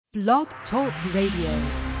Blog Talk Radio.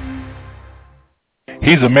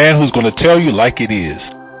 He's a man who's going to tell you like it is.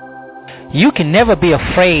 You can never be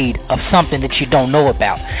afraid of something that you don't know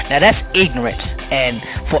about. Now that's ignorance, and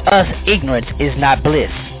for us, ignorance is not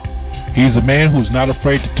bliss. He's a man who's not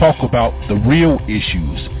afraid to talk about the real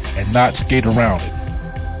issues and not skate around it.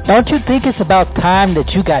 Don't you think it's about time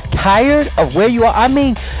that you got tired of where you are? I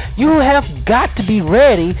mean, you have got to be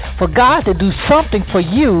ready for God to do something for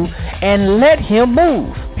you and let Him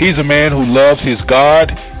move. He's a man who loves his God,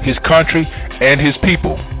 his country, and his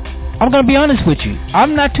people. I'm going to be honest with you.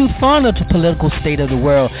 I'm not too fond of the political state of the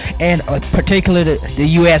world, and particularly the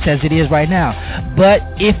U.S. as it is right now. But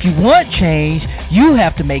if you want change, you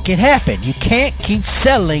have to make it happen. You can't keep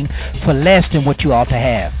settling for less than what you ought to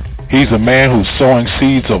have. He's a man who's sowing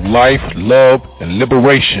seeds of life, love, and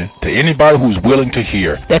liberation to anybody who's willing to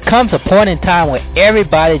hear. There comes a point in time where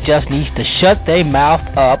everybody just needs to shut their mouth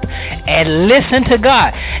up and listen to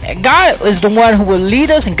God. And God is the one who will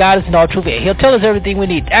lead us, and God is in all truth. He'll tell us everything we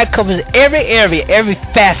need. That covers every area, every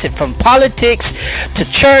facet, from politics to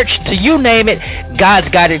church to you name it. God's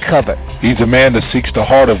got it covered. He's a man that seeks the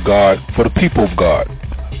heart of God for the people of God.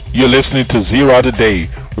 You're listening to Zero Today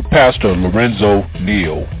with Pastor Lorenzo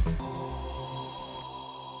Neal.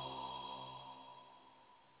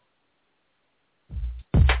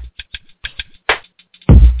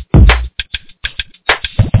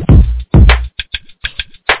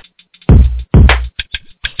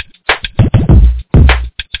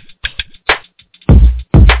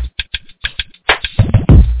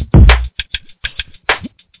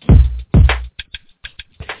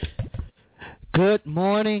 Good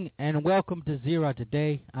morning and welcome to Zero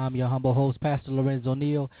Today. I'm your humble host, Pastor Lorenzo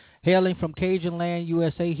Neal, hailing from Cajun Land,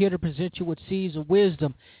 USA, here to present you with seeds of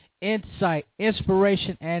wisdom, insight,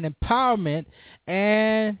 inspiration, and empowerment.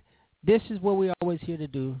 And this is what we're always here to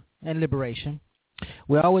do, and liberation.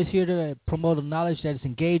 We're always here to promote a knowledge that is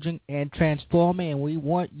engaging and transforming, and we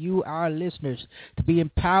want you, our listeners, to be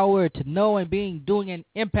empowered to know and doing and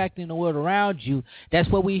impacting the world around you. That's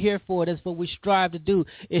what we're here for. That's what we strive to do.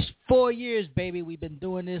 It's 4 years, baby, we've been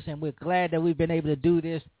doing this, and we're glad that we've been able to do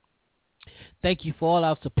this. Thank you for all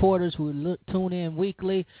our supporters who tune in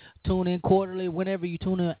weekly, tune in quarterly, whenever you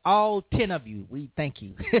tune in, all 10 of you. We thank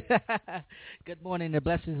you. Good morning. The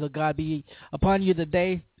blessings of God be upon you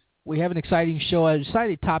today. We have an exciting show, an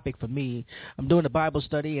exciting topic for me. I'm doing a Bible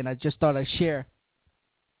study, and I just thought I'd share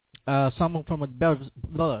some from some of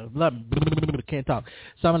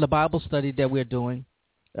the Bible study that we're doing.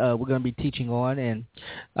 We're going to be teaching on, and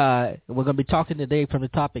we're going to be talking today from the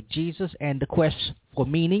topic Jesus and the quest for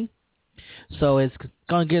meaning. So it's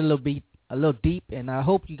going to get a little deep, and I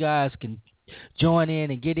hope you guys can join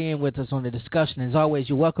in and get in with us on the discussion. As always,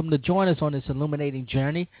 you're welcome to join us on this illuminating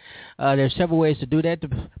journey. There's several ways to do that. The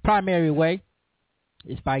primary way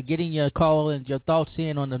is by getting your call and your thoughts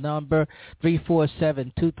in on the number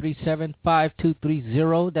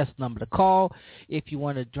 347-237-5230. That's the number to call if you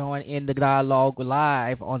want to join in the dialogue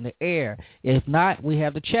live on the air. If not, we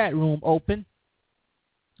have the chat room open.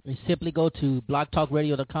 You simply go to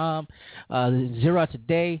blogtalkradio.com, Zero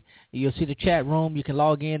Today. You'll see the chat room. You can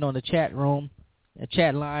log in on the chat room,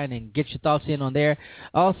 chat line, and get your thoughts in on there.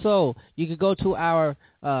 Also, you can go to our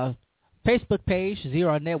Facebook page,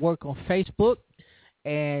 Zero Network on Facebook,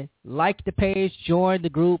 and like the page, join the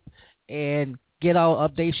group, and get all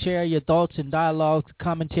updates, share your thoughts and dialogues,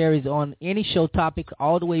 commentaries on any show topic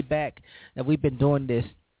all the way back that we've been doing this.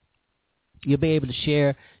 You'll be able to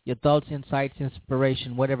share your thoughts, insights,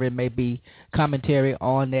 inspiration, whatever it may be, commentary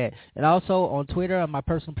on that. And also on Twitter, on my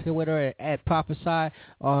personal Twitter at Prophesy,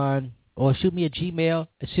 or shoot me an email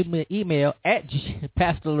at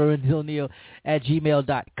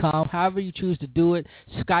pastorlorenzoneal@gmail.com. However you choose to do it,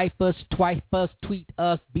 Skype us, twipe us, tweet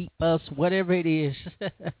us, beep us, whatever it is.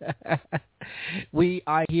 We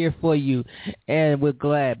are here for you, and we're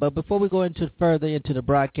glad. But before we go further into the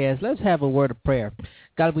broadcast, let's have a word of prayer.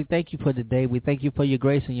 God, we thank you for today. We thank you for your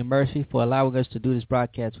grace and your mercy for allowing us to do this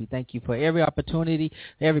broadcast. We thank you for every opportunity,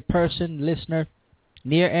 every person, listener,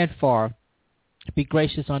 near and far. Be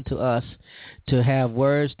gracious unto us to have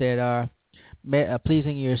words that are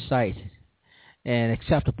pleasing in your sight and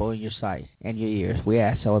acceptable in your sight and your ears. We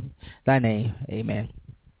ask so in thy name. Amen.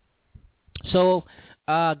 So,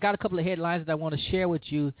 got a couple of headlines that I want to share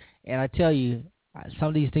with you, and I tell you, some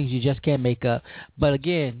of these things you just can't make up. But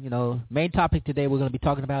again, main topic today we're going to be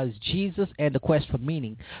talking about is Jesus and the quest for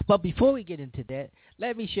meaning. But before we get into that,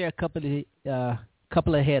 let me share a couple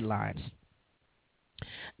of headlines.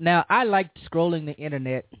 Now, I like scrolling the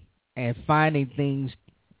internet and finding things,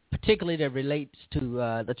 particularly that relates to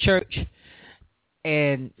the church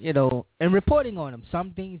and and reporting on them.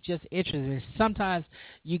 Some things just interesting. Sometimes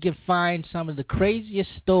you can find some of the craziest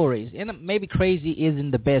stories, and maybe crazy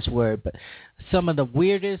isn't the best word, but some of the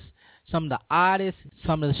weirdest, some of the oddest,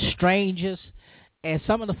 some of the strangest, and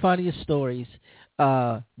some of the funniest stories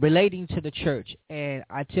relating to the church. And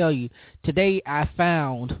I tell you, today I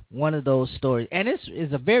found one of those stories, and this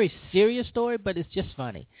is a very serious story, but it's just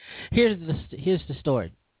funny. Here's the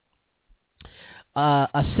story.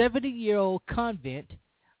 A 70-year-old convent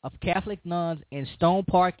of Catholic nuns in Stone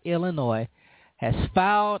Park, Illinois, has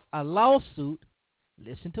filed a lawsuit.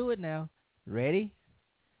 Listen to it now. Ready?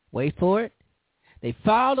 Wait for it. They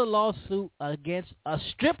filed a lawsuit against a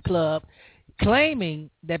strip club claiming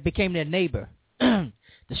that became their neighbor. The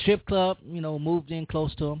strip club, moved in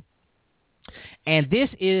close to them. And this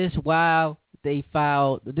is why they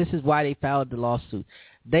filed the lawsuit.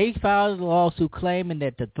 They filed the lawsuit claiming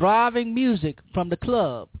that the thriving music from the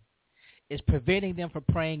club is preventing them from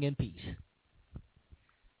praying in peace.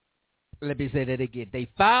 Let me say that again. They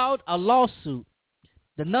filed a lawsuit.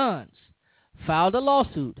 The nuns filed a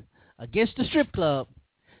lawsuit against the strip club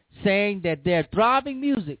saying that their thriving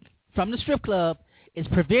music from the strip club is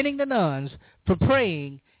preventing the nuns from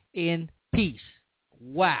praying in peace.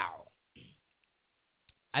 Wow.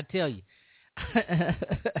 I tell you.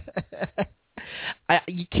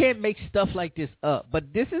 You can't make stuff like this up,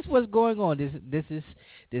 but this is what's going on. This is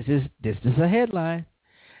a headline,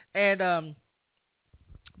 and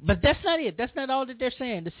but that's not it. That's not all that they're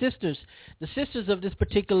saying. The sisters of this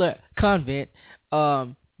particular convent,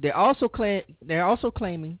 they're also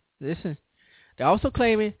claiming that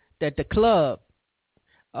the club,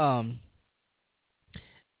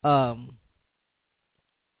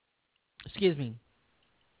 excuse me,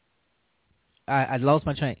 I lost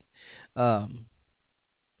my train.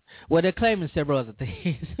 Well, they're claiming several other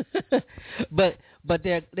things, but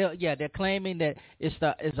they're claiming that it's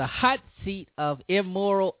a hot seat of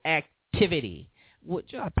immoral activity,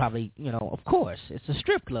 which I probably of course it's a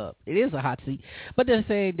strip club. It is a hot seat, but they're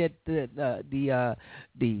saying that the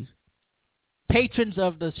patrons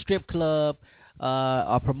of the strip club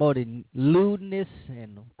are promoting lewdness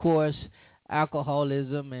and of course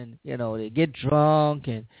alcoholism, and they get drunk,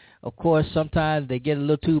 and of course sometimes they get a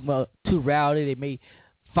little too rowdy. They may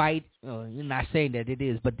fight. You're not saying that it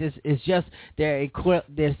is, but this is just they're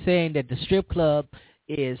saying that the strip club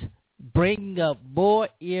is bringing up more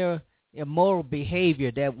immoral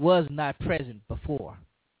behavior that was not present before,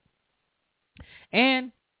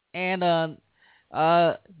 and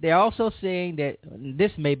they're also saying that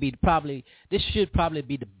this should probably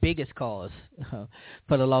be the biggest cause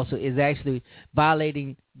for the lawsuit, is actually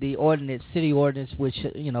violating the city ordinance, which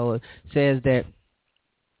says that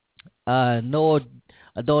no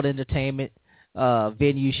adult entertainment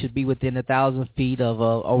venue should be within 1,000 feet of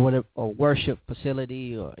a worship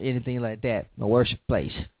facility or anything like that, a worship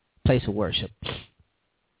place of worship.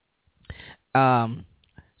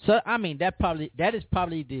 So I mean that is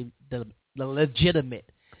probably the legitimate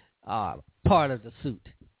part of the suit.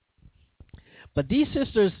 But these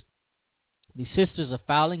sisters are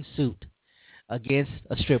filing suit against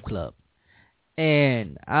a strip club,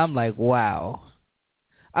 and I'm like, wow.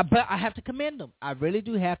 But I have to commend them. I really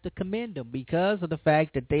do have to commend them because of the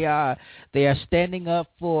fact that they are standing up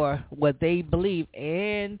for what they believe,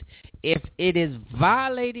 and if it is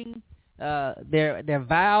violating their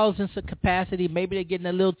vows in some capacity, maybe they're getting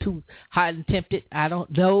a little too hot and tempted. I don't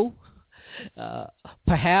know.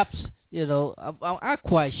 Perhaps I'm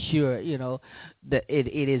quite sure that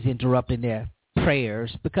it is interrupting their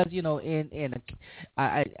prayers, because in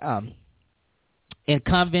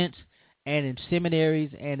convents and in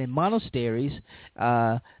seminaries and in monasteries,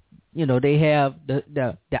 they have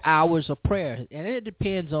the hours of prayer, and it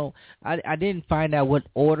depends on. I didn't find out what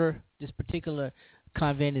order this particular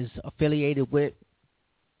convent is affiliated with.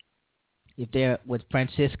 If they're with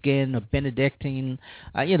Franciscan or Benedictine,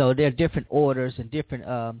 there are different orders and different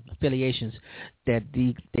affiliations that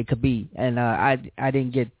they could be, and I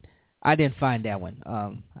didn't find that one.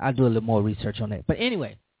 I'll do a little more research on that. But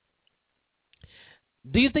anyway,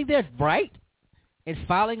 do you think they're right in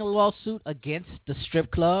filing a lawsuit against the strip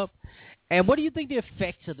club? And what do you think the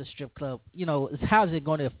effects of the strip club? How is it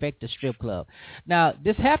going to affect the strip club? Now,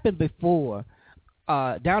 this happened before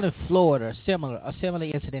down in Florida. A similar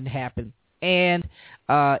incident happened. And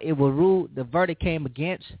it was ruled. The verdict came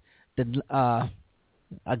against the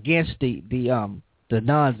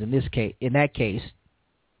nuns in that case,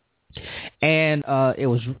 and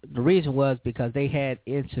the reason was because they had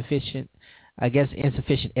insufficient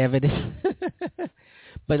evidence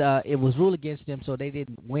but it was ruled against them, so they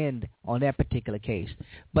didn't win on that particular case.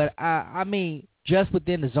 But I mean, just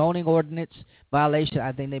within the zoning ordinance violation,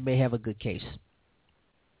 I think they may have a good case.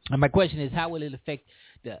 And my question is, how will it affect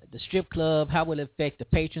the strip club? How will it affect the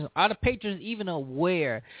patrons? Are the patrons even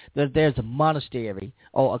aware that there's a monastery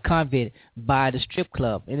or a convent by the strip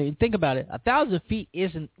club? And think about it, 1,000 feet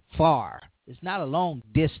isn't far. It's not a long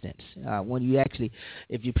distance when you actually,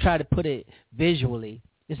 if you try to put it visually,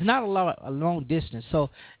 it's not a long distance. So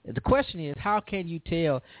the question is, how can you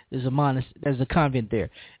tell there's a convent there?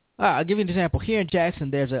 I'll give you an example. Here in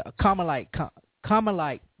Jackson, there's a Carmelite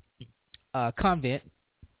convent.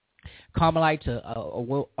 Carmelites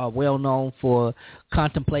are well known for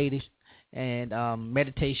contemplating and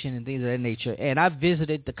meditation and things of that nature. And I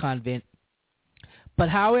visited the convent, but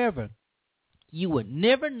however, you would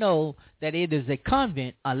never know that it is a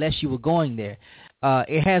convent unless you were going there.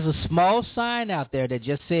 It has a small sign out there that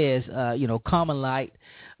just says, Carmelite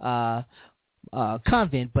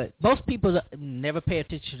convent, but most people never pay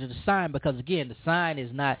attention to the sign because, again, the sign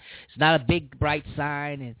it's not a big bright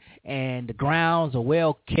sign, and the grounds are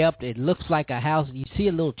well kept. It looks like a house. You see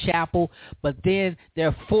a little chapel, but then there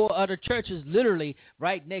are 4 other churches literally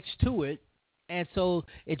right next to it, and so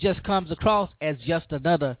it just comes across as just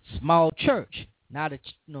another small church, not a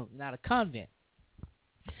convent.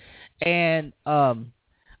 And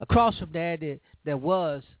across from that, there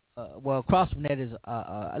was. Across from that is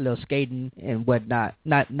a little skating and whatnot.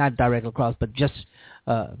 Not directly across, but just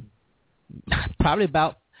probably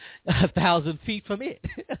about 1,000 feet from it.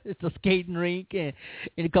 It's a skating rink and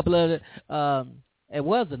a couple other. It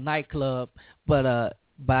was a nightclub, but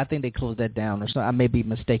I think they closed that down, or so. I may be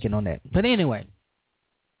mistaken on that. But anyway,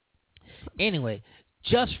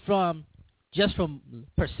 just from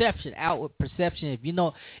perception, outward perception,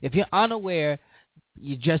 if you're unaware,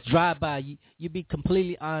 you just drive by, you'd be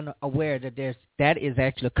completely unaware that is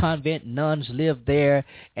actually a convent. Nuns live there,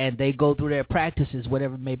 and they go through their practices,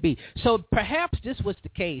 whatever it may be. So perhaps this is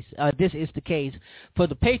the case for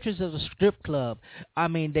the patrons of the strip club. I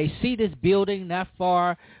mean, they see this building not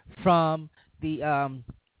far from the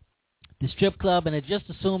strip club, and they just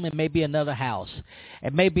assume it may be another house.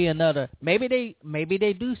 It may be another. Maybe they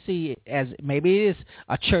do see it as maybe it is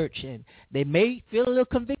a church, and they may feel a little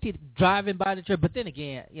convicted driving by the church. But then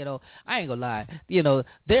again, I ain't gonna lie. There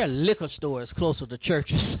are liquor stores closer to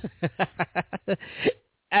churches.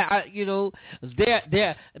 There.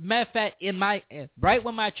 Matter of fact, right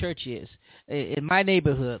where my church is, in my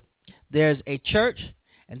neighborhood, there's a church,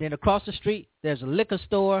 and then across the street there's a liquor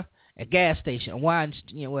store. A gas station, a wine,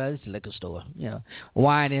 it's a liquor store,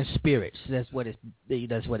 wine and spirits. That's what it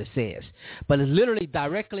says. But it's literally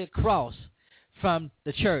directly across from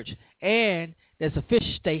the church, and there's a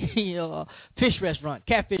fish station, fish restaurant,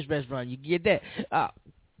 catfish restaurant. You get that.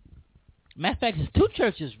 Matter of fact, there's 2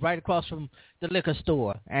 churches right across from the liquor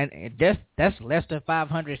store, and that's less than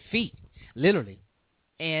 500 feet, literally.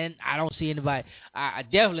 And I don't see anybody. I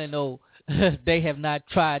definitely know they have not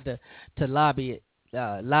tried to lobby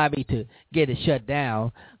to get it shut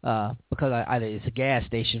down because either it's a gas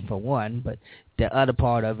station for one, but the other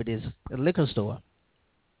part of it is a liquor store.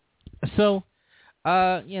 So,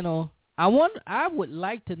 I would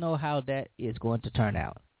like to know how that is going to turn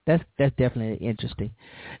out. That's definitely interesting.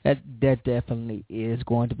 That definitely is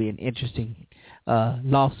going to be an interesting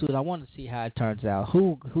lawsuit. I want to see how it turns out.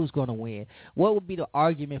 Who's going to win? What would be the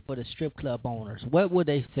argument for the strip club owners? What would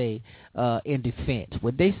they say in defense?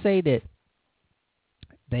 Would they say that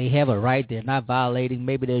they have a right, they're not violating?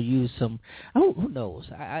 Maybe they'll use some. Who knows?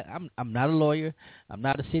 I'm not a lawyer. I'm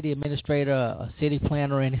not a city administrator, a city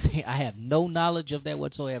planner, or anything. I have no knowledge of that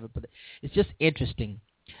whatsoever. But it's just interesting,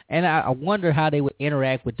 and I wonder how they would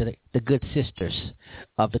interact with the good sisters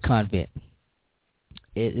of the convent.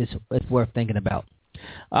 It's worth thinking about.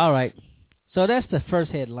 All right, so that's the first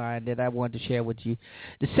headline that I wanted to share with you.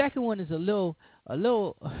 The second one is a little.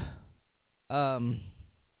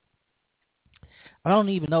 I don't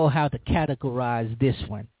even know how to categorize this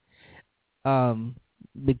one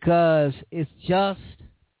because it's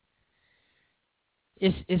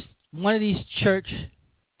one of these church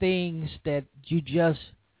things that you just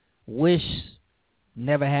wish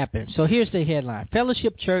never happened. So here's the headline.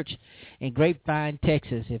 Fellowship Church in Grapevine,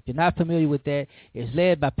 Texas. If you're not familiar with that, it's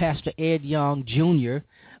led by Pastor Ed Young, Jr.,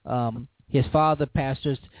 his father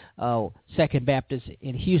pastors Second Baptist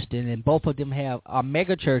in Houston, and both of them are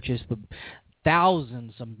mega churches for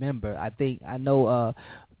thousands of members. I know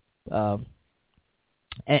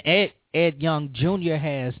Ed Young Jr.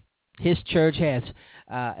 his church has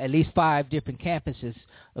at least 5 different campuses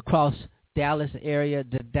across Dallas area,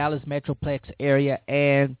 the Dallas Metroplex area,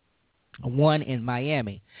 and one in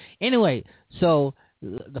Miami. Anyway, so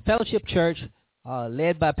the Fellowship Church,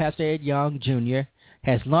 led by Pastor Ed Young Jr.,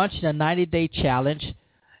 has launched a 90-day challenge,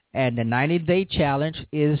 and the 90-day challenge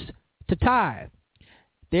is to tithe.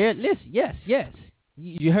 Listen, yes,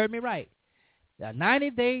 you heard me right. A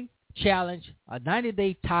 90-day challenge, a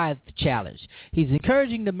 90-day tithe challenge. He's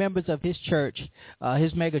encouraging the members of his church,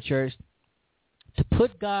 his mega church, to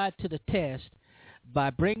put God to the test by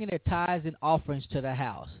bringing their tithes and offerings to the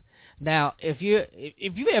house. Now, if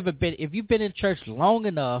you've been in church long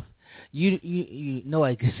enough, you know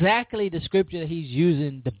exactly the scripture that he's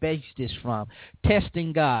using to base this from.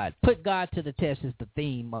 Testing God, put God to the test is the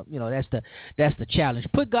theme. That's the challenge.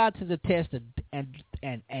 Put God to the test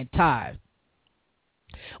and tithe.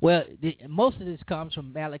 Well, most of this comes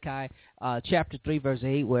from Malachi chapter 3, verse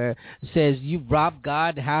 8, where it says, "You robbed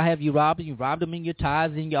God. How have you robbed him? You robbed him in your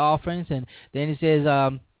tithes and your offerings." And then it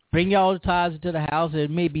says, "Bring all the tithes into the house. There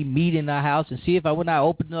may be meat in the house, and see if I will not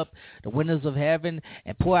open up the windows of heaven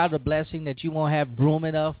and pour out a blessing that you won't have room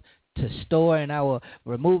enough to store, and I will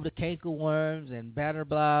remove the cankerworms and blah,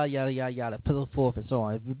 blah, yada, yada, yada, so forth and so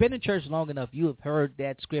on." If you've been in church long enough, you have heard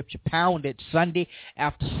that scripture pounded Sunday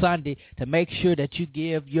after Sunday to make sure that you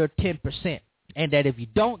give your 10%. And that if you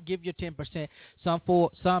don't give your 10%, some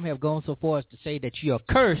have gone so far as to say that you are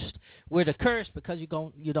cursed. We're the cursed because you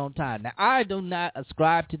don't tithe. Now, I do not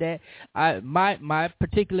ascribe to that. My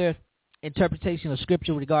particular interpretation of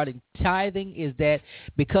scripture regarding tithing is that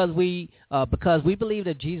because we believe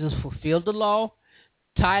that Jesus fulfilled the law,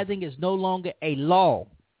 tithing is no longer a law.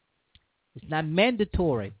 It's not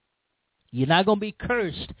mandatory. You're not going to be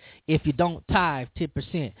cursed if you don't tithe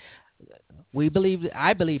 10%.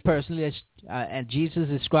 I believe personally, and Jesus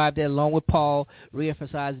described that along with Paul,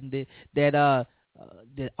 reemphasizing that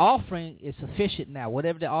the offering is sufficient now,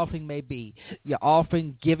 whatever the offering may be. Your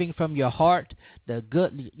offering, giving from your heart, the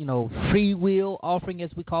good, free will offering,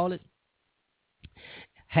 as we call it,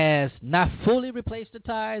 has not fully replaced the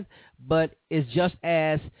tithe, but is just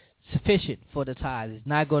as sufficient for the tithe. It's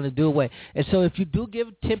not going to do away. And so if you do give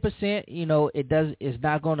 10%, it's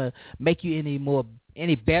not going to make you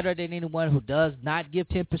any better than anyone who does not give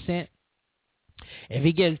 10%. If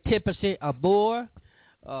you give 10% or more,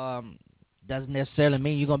 doesn't necessarily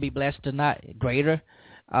mean you're going to be blessed or not greater.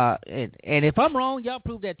 And if I'm wrong, y'all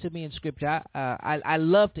prove that to me in Scripture. I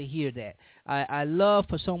love to hear that. I love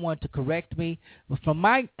for someone to correct me. But from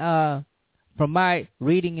my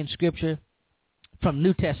reading in Scripture, from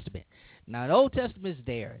New Testament. Now, the Old Testament is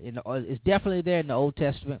there. It's definitely there in the Old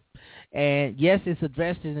Testament. And, yes, it's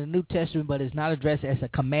addressed in the New Testament, but it's not addressed as a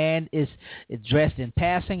command. It's addressed in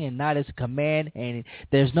passing and not as a command. And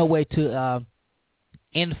there's no way to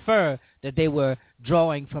infer that they were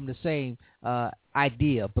drawing from the same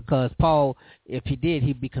idea, because Paul, if he did,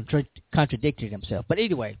 he'd be contradicting himself. But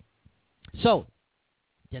anyway, so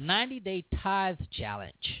the 90-day tithe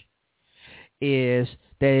challenge is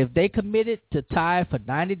that if they committed to tithe for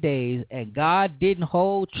 90 days and God didn't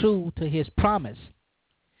hold true to his promise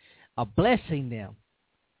of blessing them,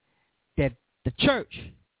 that the church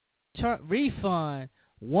refund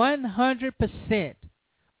 100%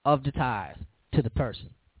 of the tithe to the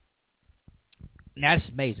person. Now, that's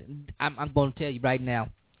amazing. I'm going to tell you right now,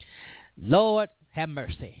 Lord, have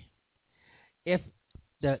mercy. If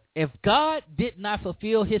God did not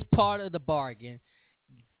fulfill his part of the bargain,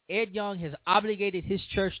 Ed Young has obligated his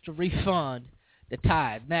church to refund the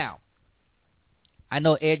tithe. Now, I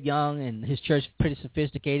know Ed Young and his church is pretty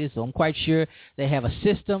sophisticated, so I'm quite sure they have a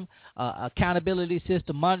system, accountability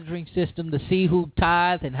system, monitoring system to see who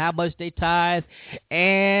tithes and how much they tithe,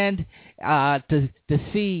 and to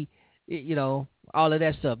see, all of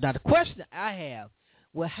that stuff. Now, the question I have,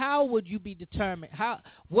 well, how would you be determined?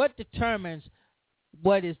 What determines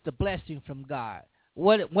what is the blessing from God?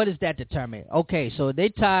 What does that determine? Okay, so they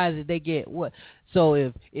tithe, they get what? So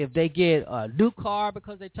if they get a new car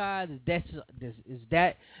because they tithe, is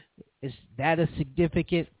that a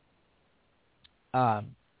significant?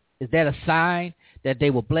 Is that a sign that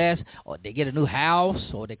they were blessed, or they get a new house,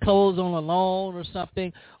 or they close on a loan or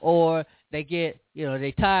something, or they get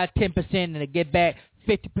they tithe 10% and they get back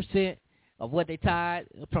 50% of what they tithe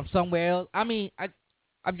from somewhere else? I mean,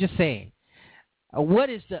 I'm just saying, what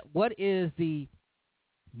is the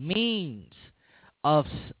means of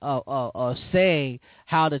saying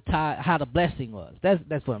how the blessing was?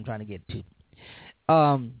 That's what I'm trying to get to.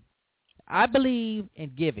 I believe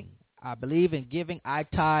in giving. I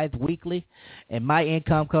tithe weekly, and my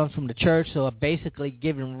income comes from the church, so I'm basically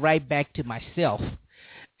giving right back to myself.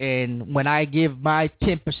 And when I give my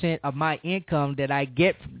 10% of my income that I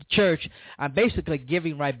get from the church, I'm basically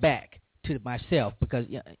giving right back to myself, because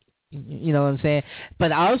You know what I'm saying?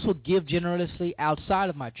 But I also give generously outside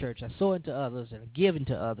of my church. I sow into others and give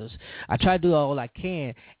into others. I try to do all I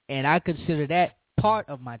can, and I consider that part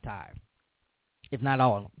of my tithe, if not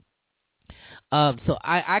all of them. So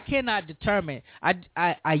I cannot determine.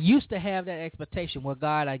 I used to have that expectation where,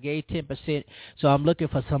 God, I gave 10%, so I'm looking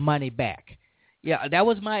for some money back. Yeah, that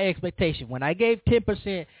was my expectation. When I gave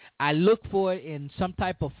 10%, I looked for it in some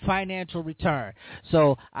type of financial return.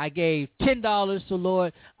 So I gave $10 to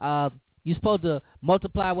Lord. You're supposed to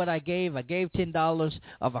multiply what I gave. I gave $10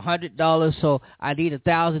 of $100, so I need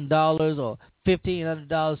 $1,000 or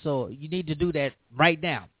 $1,500. So you need to do that right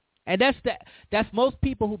now. And that's most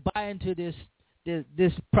people who buy into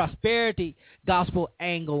this prosperity gospel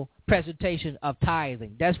angle presentation of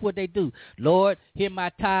tithing. That's what they do. Lord, hear my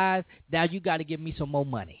tithe. Now you got to give me some more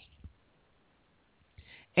money.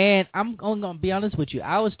 And I'm going to be honest with you.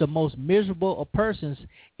 I was the most miserable of persons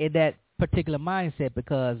in that particular mindset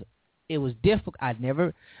because it was difficult.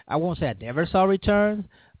 I won't say I never saw returns,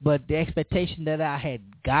 but the expectation that I had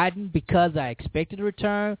gotten because I expected a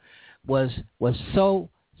return was so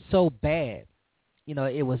bad. You know,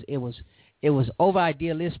 it was over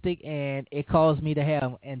idealistic, and it caused me to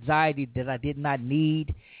have anxiety that I did not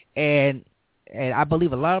need. And I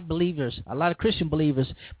believe a lot of Christian believers,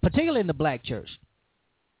 particularly in the black church,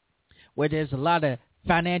 where there's a lot of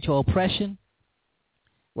financial oppression,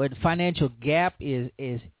 where the financial gap is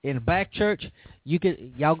in the black church,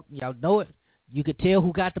 y'all know it. You could tell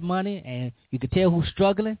who got the money, and you could tell who's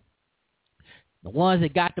struggling. The ones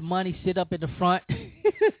that got the money sit up in the front.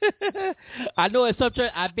 I know in some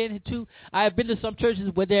churches I've been to some churches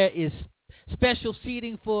where there is special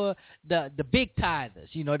seating for the big tithers.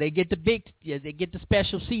 You know, they get the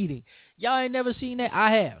special seating. Y'all ain't never seen that?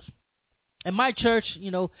 I have. In my church, you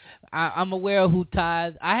know, I'm aware of who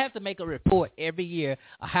tithes. I have to make a report every year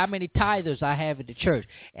of how many tithers I have in the church.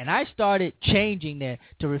 And I started changing that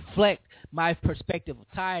to reflect my perspective of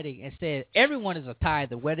tithing and said everyone is a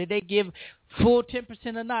tither, whether they give full 10%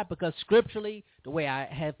 or not, because scripturally, the way I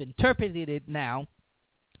have interpreted it now,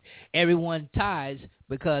 everyone tithes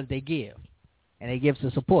because they give, and they give to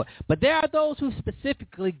support. But there are those who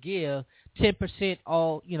specifically give 10%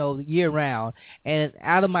 all, you know, year round. And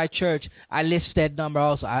out of my church, I list that number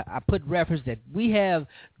also. I put reference that we have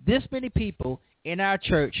this many people in our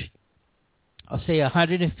church, I'll say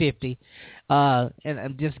 150, and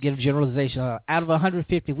I'm just giving generalization. Out of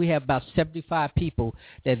 150, we have about 75 people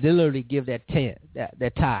that literally give that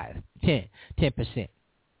tithe, 10%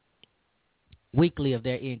 weekly of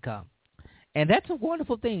their income. And that's a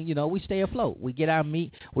wonderful thing. You know, we stay afloat. We get our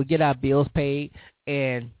meat, we get our bills paid,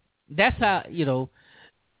 and that's how, you know,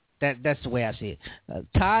 that's the way I see it.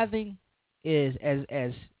 Tithing is,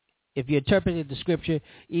 as if you interpret the scripture,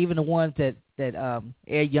 even the ones that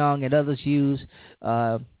Ed Young and others use,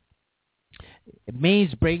 it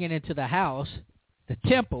means bringing into the house, the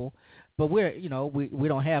temple. But we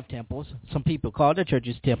don't have temples. Some people call their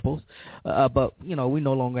churches temples, but you know, we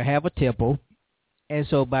no longer have a temple. And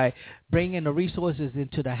so by bringing the resources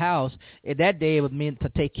into the house, in that day it was meant to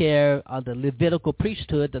take care of the Levitical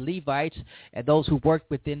priesthood, the Levites, and those who worked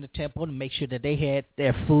within the temple to make sure that they had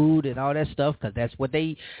their food and all that stuff, because that's what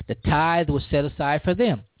the tithe was set aside for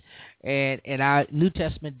them. And in our New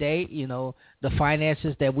Testament day, you know, the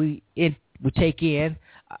finances that we take in,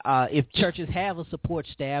 if churches have a support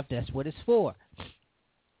staff, that's what it's for.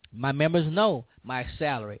 My members know my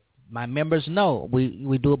salary. My members know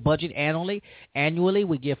we do a budget annually.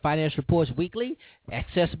 We give finance reports weekly,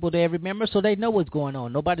 accessible to every member, so they know what's going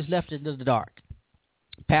on. Nobody's left in the dark.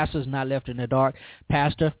 Pastor's not left in the dark.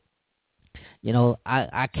 Pastor, you know,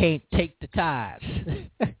 I can't take the tithes.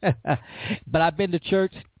 But I've been to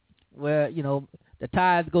church where, you know, the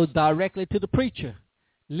tithe goes directly to the preacher,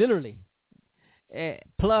 literally,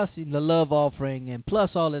 plus the love offering and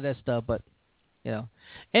plus all of that stuff. But you know,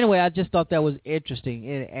 anyway, I just thought that was interesting,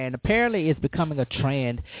 and apparently it's becoming a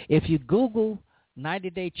trend. If you Google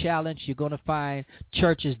 90-day challenge, you're going to find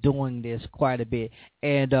churches doing this quite a bit,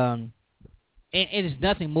 and it is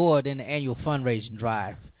nothing more than an annual fundraising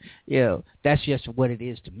drive. You know, that's just what it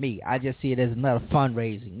is to me. I just see it as another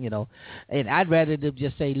fundraising, you know, and I'd rather them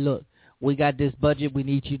just say, look, we got this budget we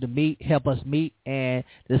need you to help us meet, and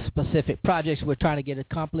the specific projects we're trying to get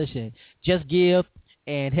accomplished, and just give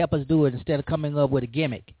and help us do it instead of coming up with a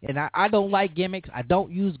gimmick. And I don't like gimmicks. I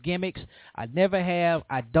don't use gimmicks. I never have.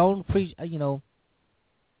 I don't preach, you know,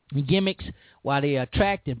 gimmicks while they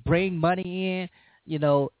attract and bring money in, you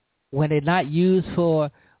know, when they're not used for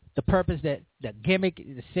the purpose that the gimmick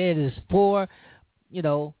said is for, you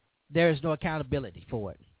know, there is no accountability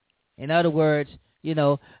for it. In other words, you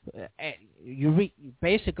know,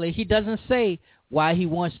 basically he doesn't say why he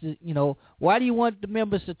wants to, why do you want the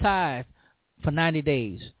members to tithe for 90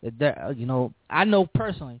 days? I know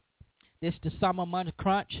personally, this is the summer month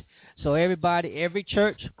crunch, so every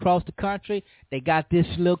church across the country, they got this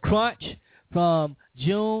little crunch from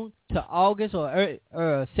June to August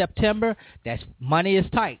or September. That's money is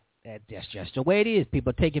tight. That's just the way it is.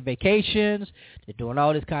 People are taking vacations. They're doing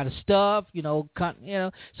all this kind of stuff,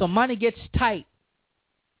 So money gets tight.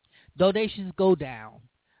 Donations go down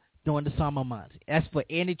during the summer months. That's for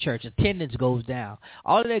any church. Attendance goes down.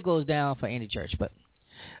 All of that goes down for any church. But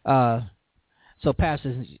so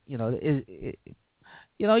pastors, you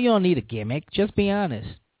don't need a gimmick. Just be honest.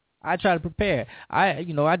 I try to prepare. I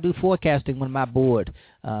do forecasting with my board.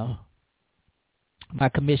 My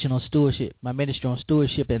commission on stewardship, my ministry on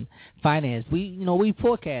stewardship and finance. We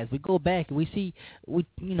forecast. We go back and we see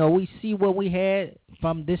what we had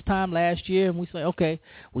from this time last year, and we say, okay,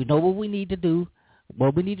 we know what we need to do,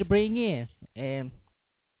 what we need to bring in, and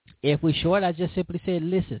if we're short, I just simply say,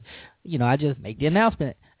 listen, I just make the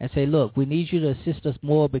announcement and say, look, we need you to assist us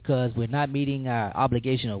more because we're not meeting our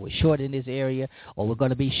obligation, or we're short in this area, or we're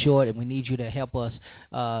going to be short, and we need you to help us.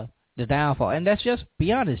 The downfall, and that's just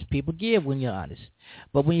be honest. People give when you're honest,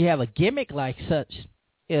 but when you have a gimmick like such,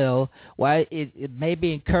 why it may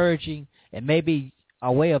be encouraging, it may be a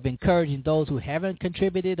way of encouraging those who haven't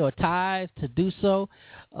contributed or tithed to do so,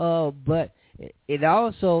 but it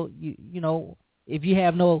also, if you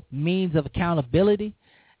have no means of accountability,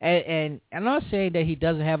 and I'm not saying that he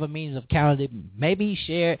doesn't have a means of accountability. Maybe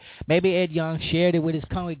Ed Young shared it with his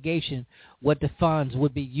congregation what the funds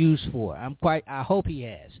would be used for. I hope he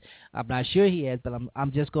has. I'm not sure he has, but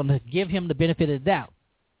I'm just going to give him the benefit of the doubt.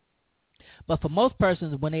 But for most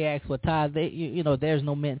persons, when they ask for tithe, there's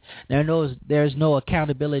no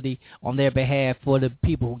accountability on their behalf for the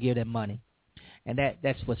people who give them money, and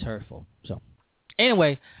that's what's hurtful. So,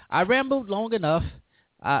 anyway, I rambled long enough.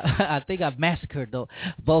 I think I've massacred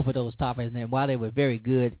both of those topics, and while they were very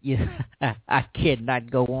good, I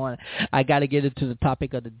cannot go on. I got to get into the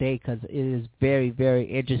topic of the day because it is very, very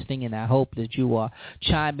interesting, and I hope that you will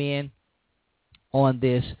chime in on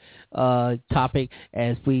this topic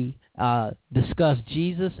as we discuss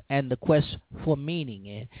Jesus and the quest for meaning.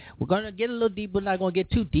 And we're going to get a little deep. We're not going to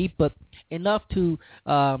get too deep, but enough to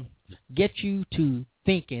get you to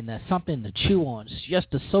thinking, something to chew on, just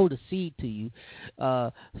to sow the seed to you,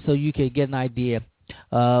 so you can get an idea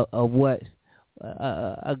of what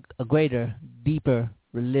a greater, deeper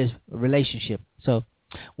relationship. So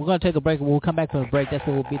we're going to take a break, and when we'll come back from the break, that's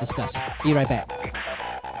what we'll be discussing. Be right back.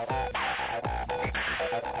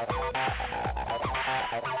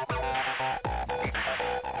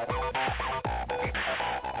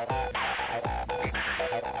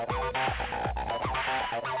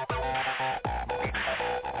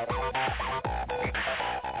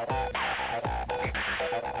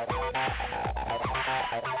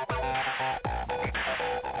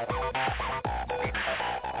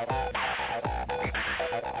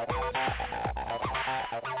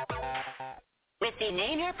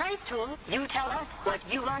 Name Your Price tool, you tell us what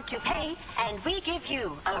you want to pay, and we give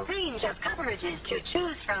you a range of coverages to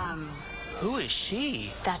choose from. Who is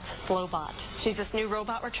she? That's Flowbot. She's this new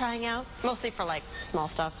robot we're trying out, mostly for, small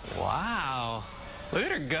stuff. Wow. Look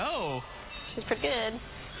at her go. She's pretty good.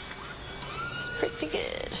 Pretty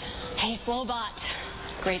good. Hey, Flowbot.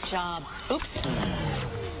 Great job. Oops.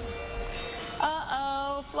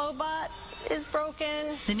 Uh-oh, Flowbot is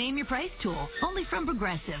broken. The Name Your Price tool, only from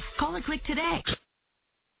Progressive. Call or click today.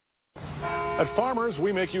 At Farmers,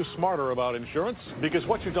 we make you smarter about insurance because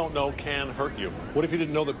what you don't know can hurt you. What if you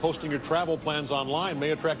didn't know that posting your travel plans online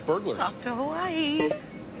may attract burglars? Off to Hawaii.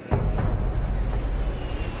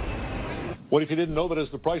 What if you didn't know that as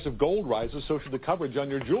the price of gold rises, so should the coverage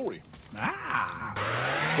on your jewelry?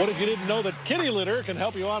 What if you didn't know that kitty litter can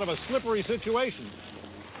help you out of a slippery situation?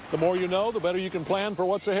 The more you know, the better you can plan for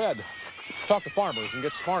what's ahead. Talk to Farmers and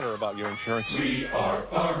get smarter about your insurance. We are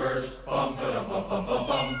Farmers. Bum, ba-dum, bum, bum, bum,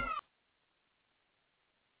 bum.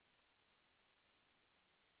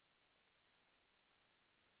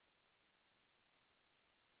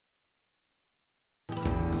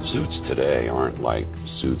 Suits today aren't like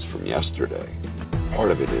suits from yesterday.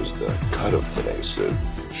 Part of it is the cut of today's suit.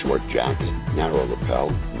 Short jacket, narrow lapel,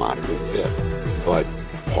 moderate fit. But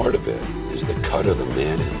part of it is the cut of the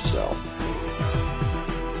man himself.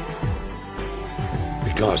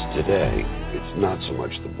 Because today, it's not so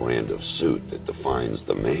much the brand of suit that defines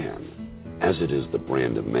the man, as it is the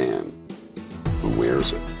brand of man who wears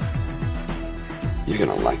it. You're going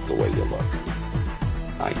to like the way you look.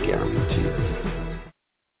 I guarantee you.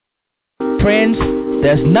 Friends,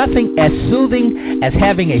 there's nothing as soothing as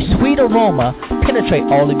having a sweet aroma penetrate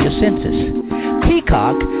all of your senses.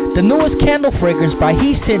 Peacock, the newest candle fragrance by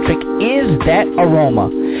He-Centric, is that aroma.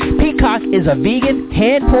 Peacock is a vegan,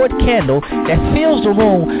 hand-poured candle that fills the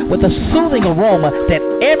room with a soothing aroma that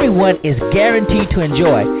everyone is guaranteed to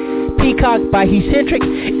enjoy. Peacock by He-Centric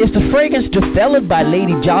is the fragrance developed by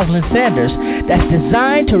Lady Jocelyn Sanders that's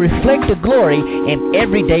designed to reflect the glory in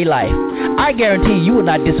everyday life. I guarantee you will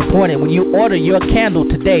not disappointed when you order your candle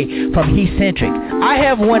today from He-Centric. I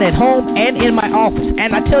have one at home and in my office,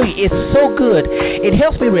 and I tell you, it's so good. It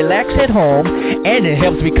helps me relax at home, and it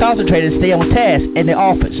helps me concentrate and stay on task in the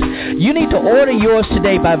office. You need to order yours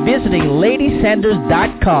today by visiting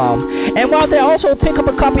ladysanders.com, and while there, also pick up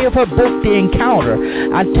a copy of her book, The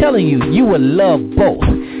Encounter. I'm telling you, you will love both.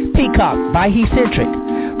 Peacock by He-Centric,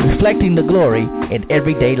 reflecting the glory in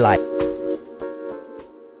everyday life.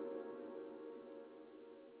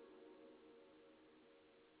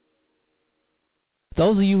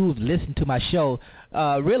 Those of you who've listened to my show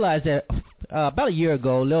realize that about a year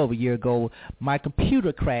ago, a little over a year ago, my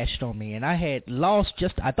computer crashed on me, and I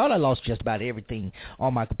thought I lost just about everything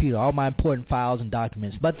on my computer, all my important files and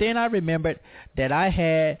documents. But then I remembered that I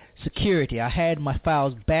had security. I had my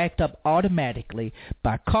files backed up automatically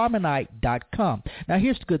by Carbonite.com. Now,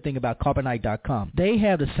 here's the good thing about Carbonite.com. They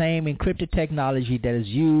have the same encrypted technology that is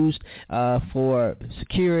used for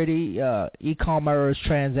security, e-commerce,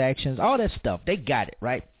 transactions, all that stuff. They got it,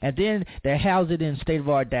 right? And then they house it in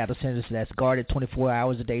state-of-the-art data centers that's guarded 24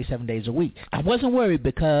 hours a day, 7 days a week. I wasn't worried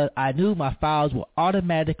because I knew my files were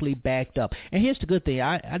automatically backed up. And here's the good thing.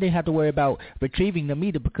 I didn't have to worry about retrieving them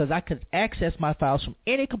either because I could access my files from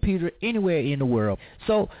any computer anywhere in the world.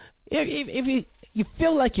 So if you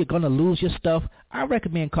feel like you're going to lose your stuff, I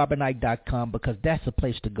recommend Carbonite.com because that's the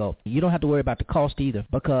place to go. You don't have to worry about the cost either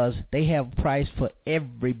because they have a price for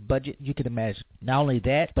every budget you can imagine. Not only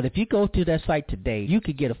that, but if you go to their site today, you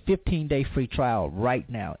could get a 15-day free trial right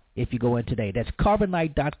now if you go in today. That's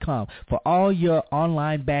Carbonite.com for all your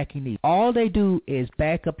online backing needs. All they do is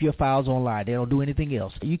back up your files online. They don't do anything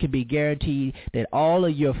else. You can be guaranteed that all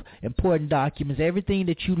of your important documents, everything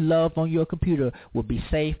that you love on your computer will be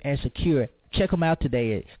safe and secure. Check them out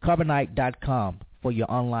today at Carbonite.com for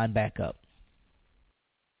your online backup.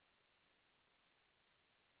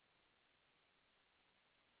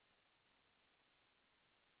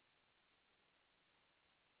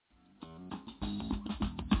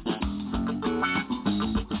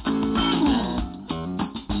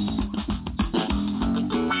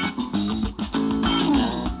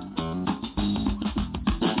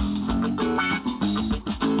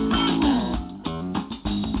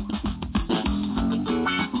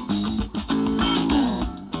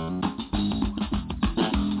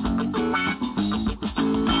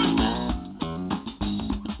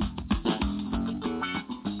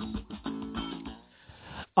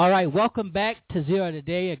 All right, welcome back to Zero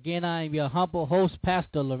Today. Again, I am your humble host,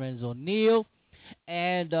 Pastor Lorenzo Neal,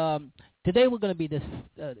 and today we're going to be this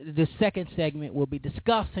second segment. We'll be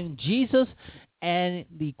discussing Jesus and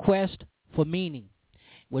the quest for meaning.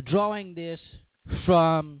 We're drawing this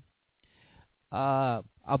from a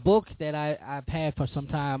book that I've had for some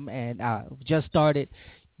time, and I just started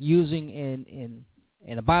using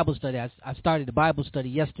in a Bible study. I started a Bible study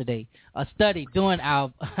yesterday, a study during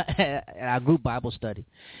our group Bible study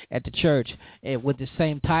at the church with the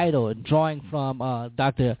same title, and drawing from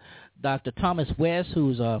Dr. Thomas West,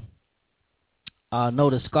 who's a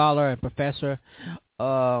noted scholar and professor,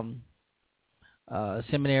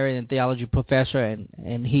 seminary and theology professor,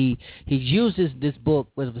 and he uses this book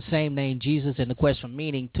with the same name, Jesus and the Quest for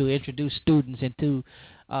Meaning, to introduce students into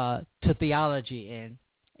to theology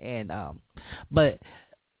but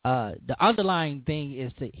the underlying thing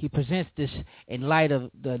is that he presents this in light of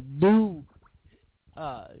the new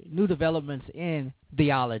developments in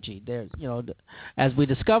theology. There's, as we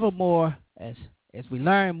discover more, as we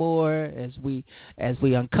learn more, as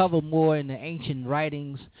we uncover more in the ancient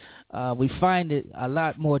writings, we find it a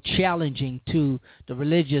lot more challenging to the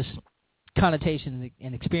religious connotations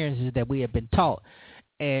and experiences that we have been taught.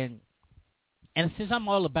 And since I'm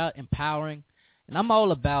all about empowering, and I'm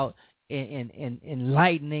all about in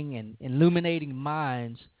enlightening and illuminating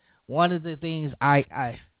minds, one of the things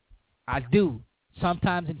I do,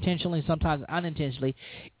 sometimes intentionally, sometimes unintentionally,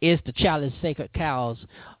 is to challenge sacred cows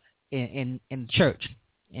in church,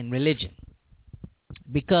 in religion.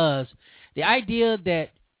 Because the idea that,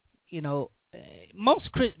 most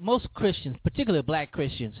Christians, particularly black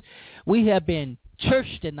Christians, we have been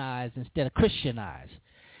churchdanized instead of Christianized.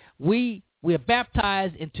 We are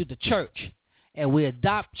baptized into the church, and we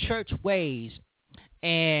adopt church ways,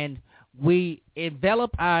 and we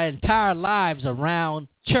envelop our entire lives around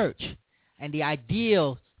church and the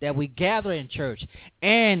ideals that we gather in church.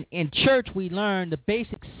 And in church, we learn the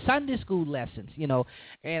basic Sunday school lessons,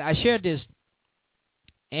 And I shared this,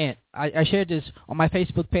 I shared this on my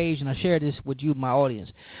Facebook page, and I shared this with you, my audience,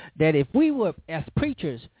 that if we were, as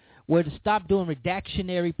preachers, were to stop doing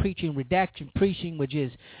redaction preaching, which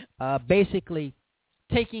is basically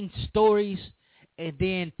taking stories and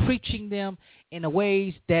then preaching them in a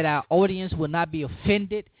ways that our audience will not be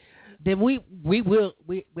offended, then we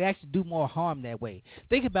actually do more harm that way.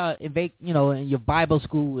 Think about in your Bible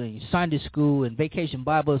school and your Sunday school and vacation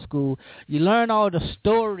Bible school, you learn all the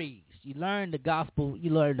stories. You learn the gospel, you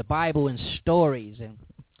learn the Bible in stories,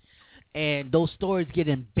 and those stories get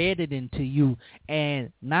embedded into you.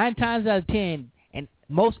 And 9 times out of 10, and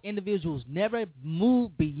most individuals never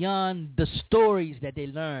move beyond the stories that they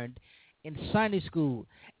learned in Sunday school,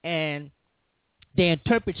 and they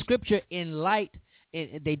interpret Scripture in light.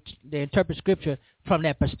 They interpret Scripture from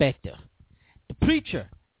that perspective. The preacher,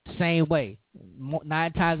 same way.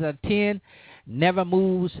 9 times out of 10, never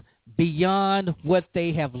moves beyond what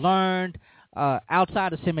they have learned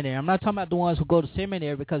outside of seminary. I'm not talking about the ones who go to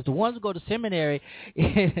seminary, because the ones who go to seminary,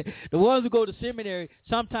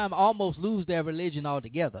 sometimes almost lose their religion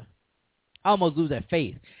altogether, almost lose their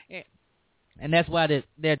faith. And that's why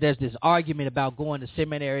there's this argument about going to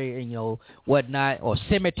seminary and whatnot, or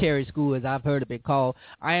cemetery school, as I've heard it been called.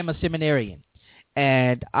 I am a seminarian,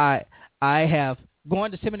 and I have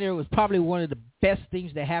going to seminary was probably one of the best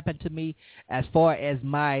things that happened to me as far as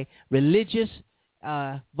my religious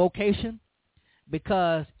vocation,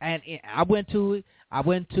 because I went to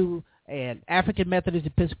an African Methodist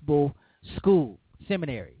Episcopal school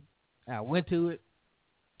seminary. I went to it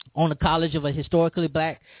on the college of a historically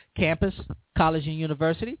black campus, college and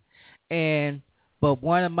university, but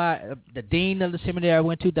one of the dean of the seminary I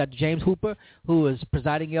went to, Dr. James Hooper, who was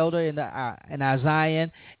presiding elder in our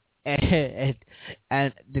Zion, and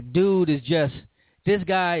the dude this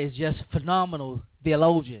guy is just phenomenal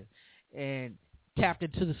theologian, and tapped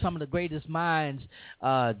into some of the greatest minds,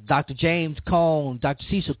 Dr. James Cone, Dr.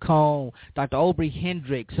 Cecil Cone, Dr. Aubrey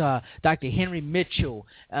Hendricks, Dr. Henry Mitchell,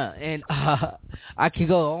 and I can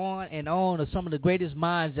go on and on of some of the greatest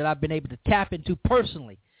minds that I've been able to tap into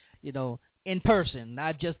personally, in person,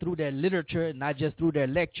 not just through their literature, not just through their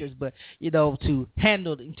lectures, but, to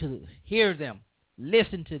hear them,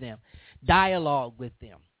 listen to them, dialogue with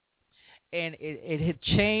them. And it had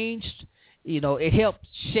changed, it helped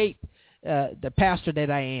shape the pastor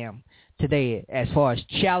that I am today, as far as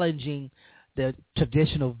challenging the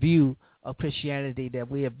traditional view of Christianity that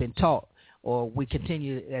we have been taught, or we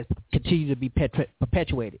continue to be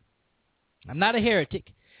perpetuated. I'm not a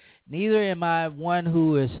heretic. Neither am I one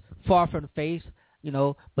who is far from the faith,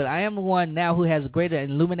 but I am the one now who has a greater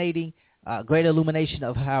illumination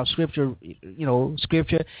of how Scripture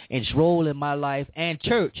and its role in my life, and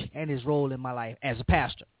church and its role in my life as a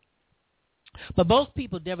pastor. But most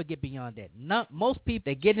people never get beyond that. Most people,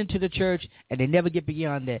 they get into the church and they never get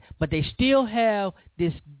beyond that. But they still have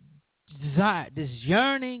this desire, this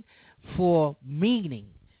yearning for meaning.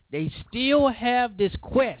 They still have this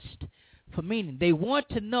quest for meaning. They want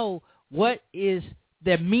to know what is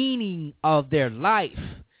the meaning of their life.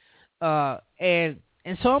 And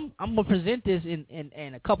so I'm going to present this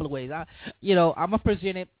in a couple of ways. I'm going to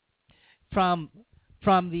present it from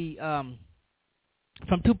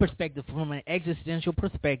two perspectives, from an existential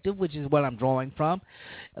perspective, which is what I'm drawing from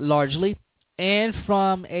largely, and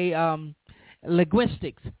from a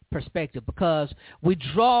linguistics perspective, because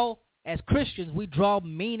as Christians, we draw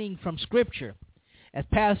meaning from Scripture. As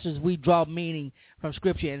pastors, we draw meaning from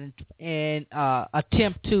Scripture and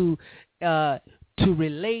attempt to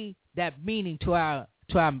relay that meaning to our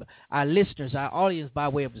listeners, our audience, by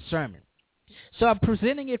way of the sermon. So I'm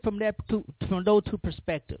presenting it from those two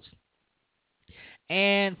perspectives.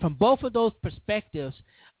 And from both of those perspectives,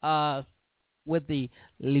 from the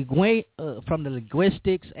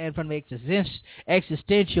linguistics and from the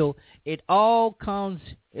existential, it all comes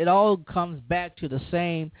back to the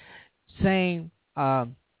same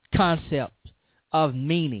concept of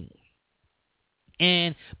meaning.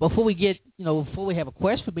 And before we have a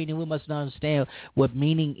quest for meaning, we must understand what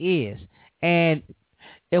meaning is. And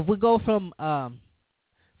if we go from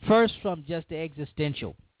just the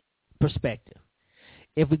existential perspective.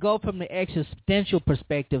 If we go from the existential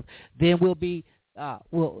perspective, then we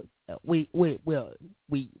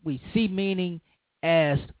see meaning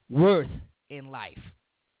as worth in life.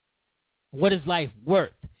 What is life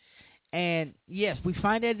worth? And yes, we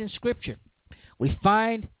find that in Scripture. We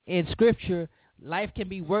find in Scripture life can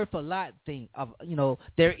be worth a lot.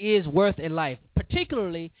 There is worth in life,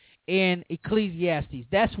 particularly in Ecclesiastes.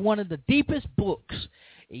 That's one of the deepest books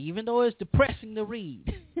even though it's depressing to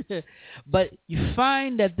read. But you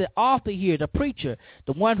find that the author here, the preacher,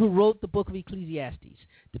 the one who wrote the book of Ecclesiastes,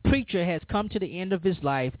 the preacher has come to the end of his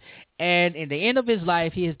life, and in the end of his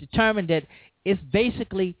life, he has determined that it's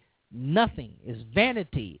basically nothing. It's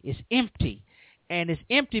vanity. It's empty. And it's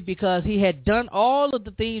empty because he had done all of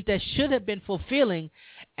the things that should have been fulfilling,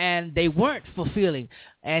 and they weren't fulfilling.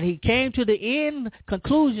 And he came to the end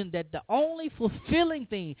conclusion that the only fulfilling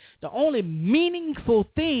thing, the only meaningful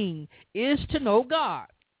thing is to know God.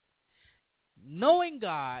 Knowing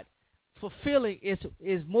God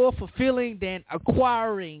is more fulfilling than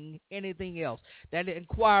acquiring anything else. That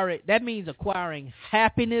means acquiring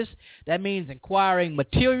happiness. That means acquiring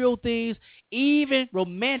material things, even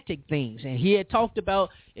romantic things. And he had talked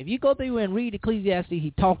about, if you go through and read Ecclesiastes,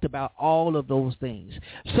 he talked about all of those things.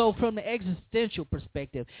 So from the existential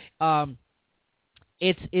perspective,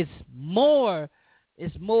 it's more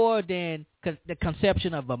than the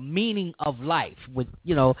conception of a meaning of life. With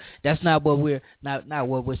that's not what we're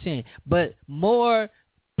saying, but more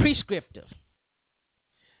prescriptive,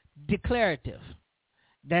 declarative.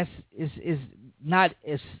 That's is not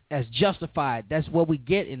as justified. That's what we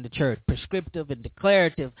get in the church: prescriptive and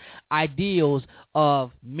declarative ideals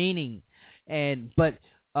of meaning. But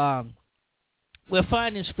we'll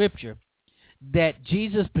find in Scripture that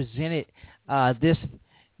Jesus presented this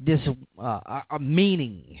a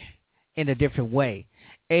meaning in a different way.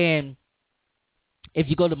 And if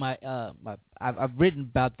you go to I've written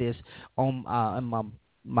about this on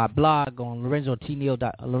my blog on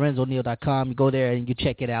LorenzoNeal.com. You go there and you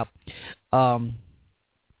check it out.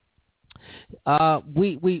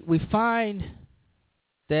 We find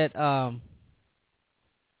that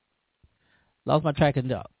lost my track of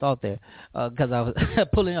thought there because I was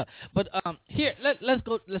pulling up. But here, let's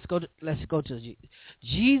go to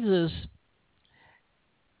Jesus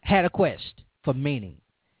had a quest for meaning,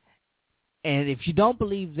 and if you don't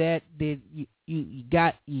believe that, then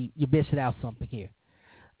you're missing out something here.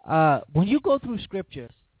 When you go through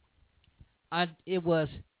scriptures, it was,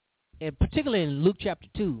 and particularly in Luke chapter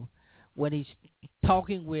 2, when he's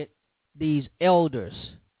talking with these elders.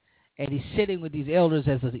 And he's sitting with these elders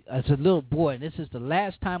as a little boy. And this is the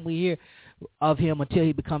last time we hear of him until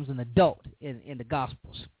he becomes an adult in the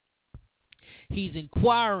Gospels. He's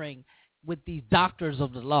inquiring with these doctors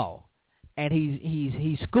of the law. And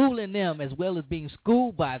he's schooling them as well as being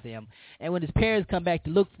schooled by them. And when his parents come back to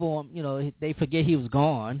look for him, they forget he was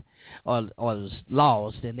gone or was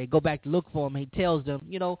lost. And they go back to look for him. And he tells them,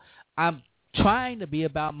 I'm trying to be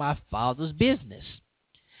about my Father's business.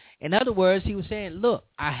 In other words, he was saying, look,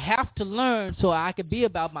 I have to learn so I can be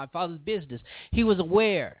about my Father's business. He was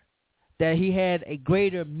aware that he had a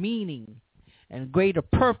greater meaning and greater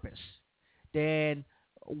purpose than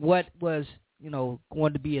what was,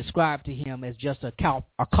 going to be ascribed to him as just a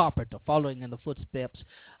carpenter following in the footsteps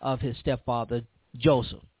of his stepfather,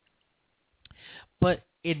 Joseph. But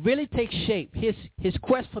it really takes shape. His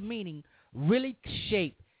quest for meaning really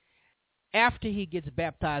shaped after he gets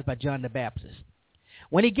baptized by John the Baptist.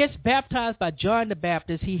 When he gets baptized by John the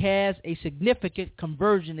Baptist, he has a significant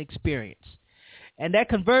conversion experience. And that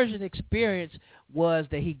conversion experience was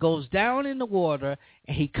that he goes down in the water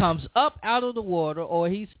and he comes up out of the water, or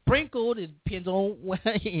he's sprinkled. It depends on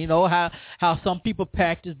how some people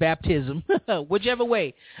practice baptism. Whichever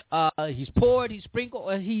way. He's poured, he's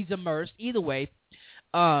sprinkled, or he's immersed. Either way.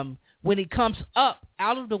 When he comes up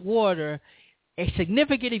out of the water, a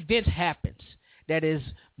significant event happens that is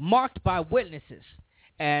marked by witnesses.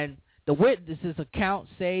 And the witnesses'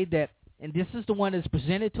 accounts say that, and this is the one that's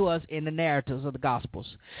presented to us in the narratives of the Gospels.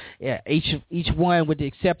 Yeah, each one with the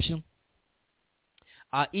exception,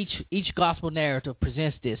 each Gospel narrative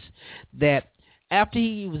presents this, that after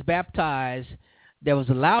he was baptized, there was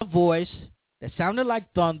a loud voice that sounded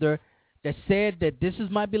like thunder that said that this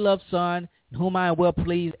is my beloved Son, in whom I am well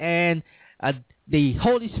pleased, and the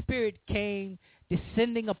Holy Spirit came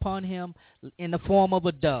descending upon him in the form of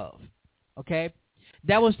a dove. Okay?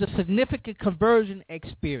 That was the significant conversion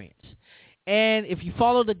experience. And if you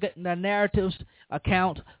follow the narrative's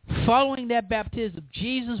account, following that baptism,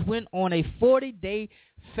 Jesus went on a 40-day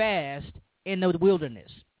fast in the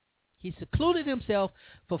wilderness. He secluded himself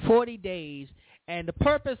for 40 days, and the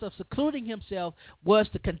purpose of secluding himself was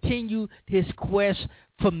to continue his quest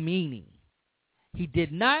for meaning. He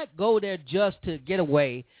did not go there just to get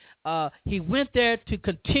away. He went there to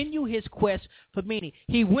continue his quest for meaning.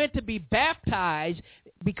 He went to be baptized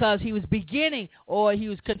because he was beginning, or he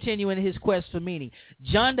was continuing his quest for meaning.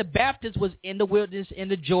 John the Baptist was in the wilderness in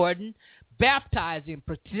the Jordan, baptizing,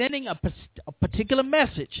 presenting a particular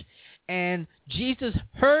message. And Jesus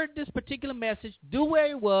heard this particular message, knew where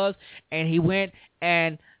he was, and he went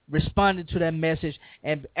and responded to that message.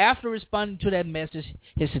 And after responding to that message,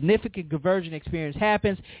 his significant conversion experience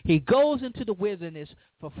happens. He goes into the wilderness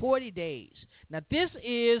for 40 days. Now, this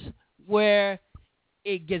is where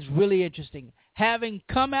it gets really interesting. Having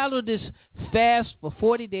come out of this fast for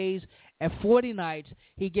 40 days and 40 nights,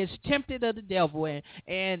 he gets tempted of the devil.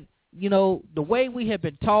 And you know, the way we have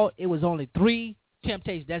been taught, it was only 3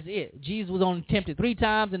 temptations. That's it. Jesus was only tempted 3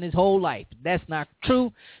 times in his whole life. That's not true.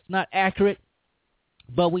 It's not accurate.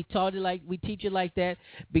 But we teach it like that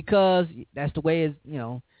because that's the way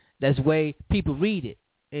that's the way people read it.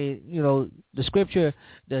 You know, the scripture,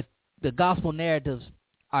 the gospel narratives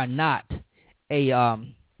are not a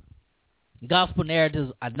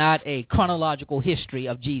chronological history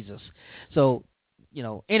of Jesus. So, you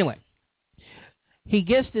know, anyway, he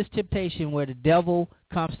gets this temptation where the devil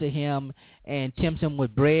comes to him and tempts him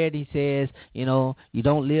with bread. He says, you know, you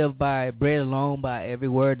don't live by bread alone, by every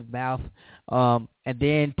word of mouth. And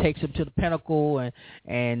then takes him to the pinnacle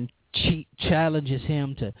and challenges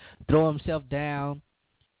him to throw himself down,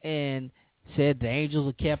 and said the angels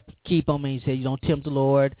will keep him, and he said you don't tempt the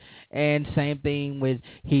Lord. And same thing with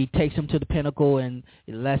he takes him to the pinnacle and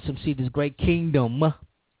lets him see this great kingdom,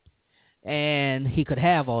 and he could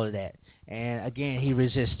have all of that. And again, he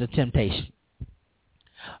resists the temptation.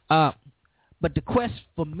 But the quest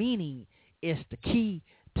for meaning is the key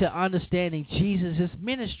to understanding Jesus'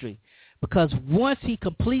 ministry. Because once he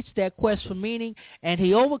completes that quest for meaning and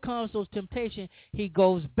he overcomes those temptations, he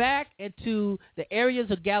goes back into the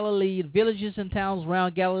areas of Galilee, villages and towns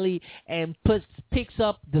around Galilee, and picks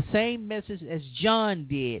up the same message as John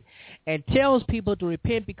did and tells people to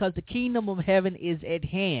repent because the kingdom of heaven is at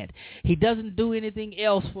hand. He doesn't do anything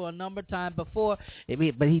else for a number of times before,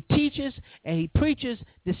 but he teaches and he preaches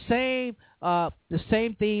the same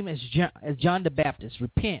theme as John the Baptist: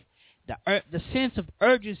 repent. The sense of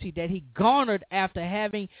urgency that he garnered after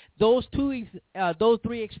having those 3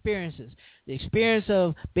 experiences: the experience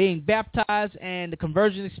of being baptized and the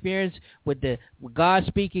conversion experience with God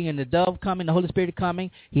speaking and the dove coming, the Holy Spirit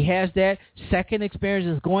coming. He has that. Second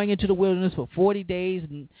experience is going into the wilderness for 40 days,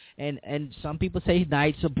 and some people say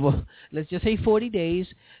nights. So let's just say 40 days.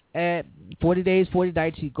 40 days, 40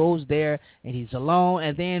 nights. He goes there and he's alone,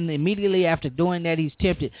 and then immediately after doing that, he's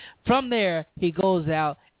tempted. From there, he goes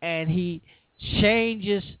out. And he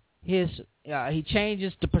changes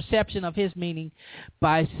the perception of his meaning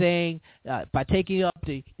by saying, by taking up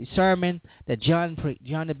the sermon that John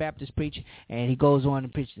the Baptist preached, and he goes on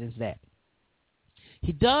and preaches that.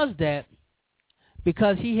 He does that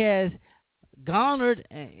because he has garnered,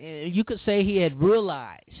 you could say he had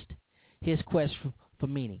realized his quest for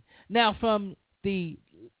meaning. Now, from the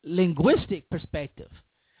linguistic perspective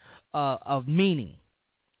of meaning,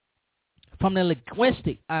 from the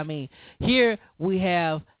linguistic, here we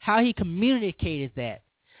have how he communicated that,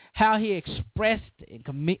 how he expressed and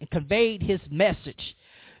conveyed his message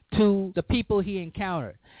to the people he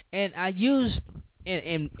encountered. And I used,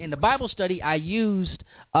 in the Bible study, I used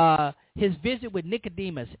his visit with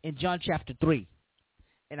Nicodemus in John chapter 3.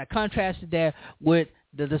 And I contrasted that with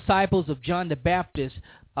the disciples of John the Baptist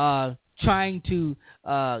trying to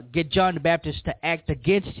get John the Baptist to act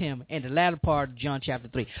against him in the latter part of John chapter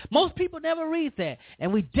 3. Most people never read that,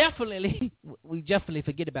 and we definitely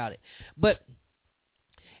forget about it. But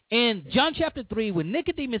in John chapter 3, when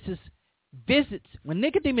Nicodemus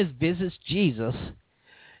visits Jesus,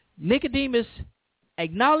 Nicodemus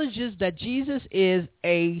acknowledges that Jesus is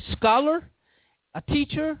a scholar, a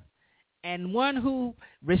teacher, and one who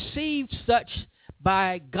received such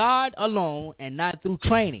by God alone and not through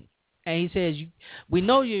training. And he says, we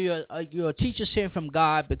know you're a teacher sent from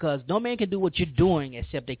God because no man can do what you're doing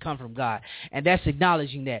except they come from God. And that's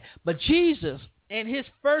acknowledging that. But Jesus, in his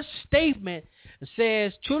first statement,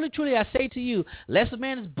 says, truly, truly, I say to you, unless a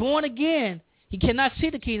man is born again, he cannot see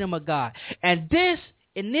the kingdom of God. And this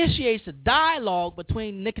initiates a dialogue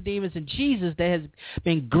between Nicodemus and Jesus that has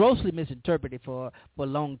been grossly misinterpreted for a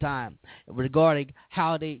long time regarding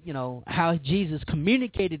how Jesus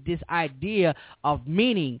communicated this idea of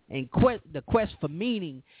meaning and the quest for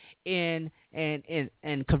meaning and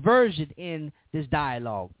conversion in this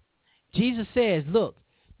dialogue. Jesus says, look,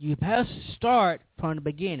 you must start from the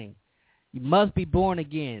beginning. You must be born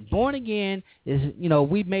again. Born again is,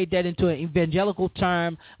 we made that into an evangelical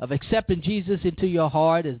term of accepting Jesus into your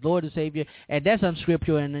heart as Lord and Savior, and that's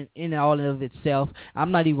unscriptural in all of itself.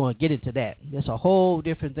 I'm not even going to get into that. That's a whole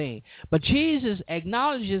different thing. But Jesus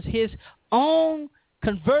acknowledges his own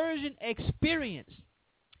conversion experience,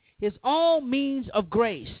 his own means of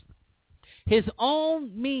grace, his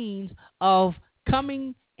own means of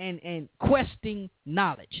coming and questing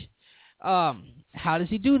knowledge. How does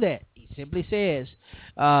he do that? He simply says,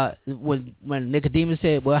 when Nicodemus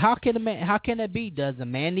said, well, how can that be? Does a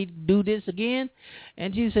man need to do this again?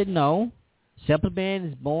 And Jesus said, no. Simple man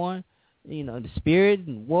is born, the spirit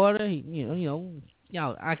and water. I'm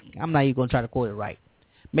not even going to try to quote it right.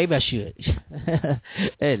 Maybe I should.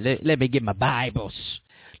 Let me get my Bibles.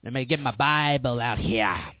 Let me get my Bible out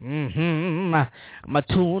here. I'm going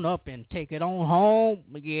to tune up and take it on home.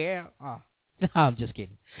 Yeah. No, I'm just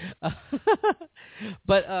kidding.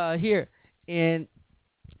 But here in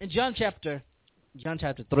John chapter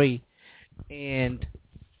 3, and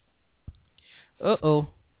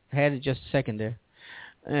had it just a second there.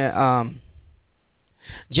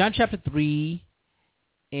 John chapter 3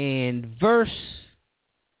 and verse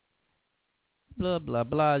blah blah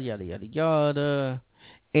blah yada yada yada.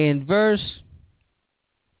 In verse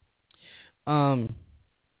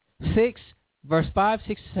 6, verse 5,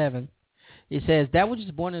 6, 7. It says, that which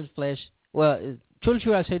is born in the flesh, truly,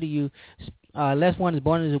 truly, I say to you, unless one is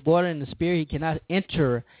born of the water and the spirit, he cannot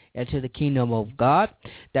enter into the kingdom of God.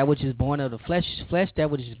 That which is born of the flesh is flesh.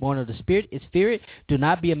 That which is born of the spirit is spirit. Do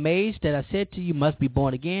not be amazed that I said to you, must be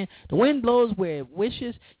born again. The wind blows where it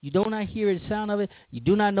wishes. You do not hear the sound of it. You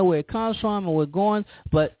do not know where it comes from or where it's going.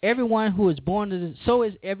 But everyone who is born of so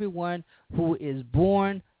is everyone who is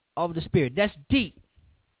born of the spirit. That's deep.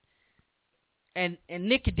 And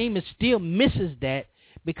Nicodemus still misses that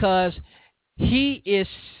because he is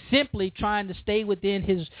simply trying to stay within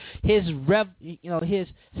his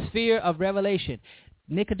sphere of revelation.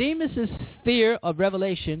 Nicodemus's sphere of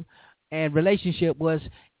revelation and relationship was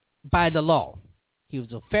by the law. He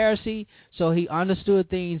was a Pharisee, so he understood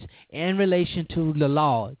things in relation to the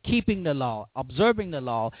law, keeping the law, observing the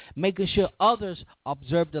law, making sure others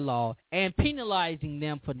observe the law, and penalizing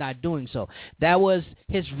them for not doing so. That was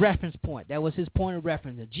his reference point. That was his point of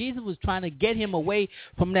reference. And Jesus was trying to get him away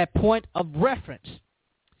from that point of reference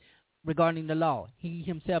regarding the law. He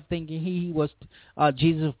himself thinking he was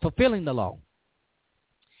Jesus fulfilling the law.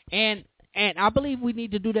 And I believe we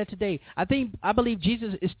need to do that today. I believe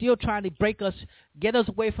Jesus is still trying to get us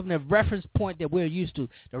away from the reference point that we're used to.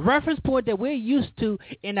 The reference point that we're used to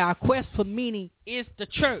in our quest for meaning is the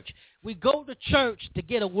church. We go to church to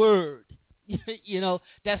get a word.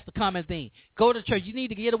 That's the common thing. Go to church. You need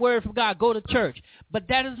to get a word from God. Go to church. But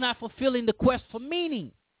that is not fulfilling the quest for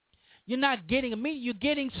meaning. You're not getting a meaning. You're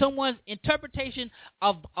getting someone's interpretation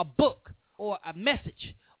of a book or a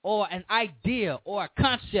message, or an idea, or a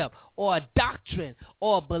concept, or a doctrine,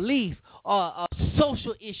 or a belief, or a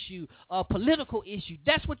social issue, or a political issue.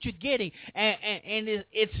 That's what you're getting. And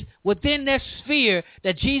it's within that sphere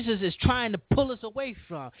that Jesus is trying to pull us away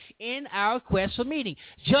from in our quest for meaning.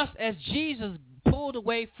 Just as Jesus pulled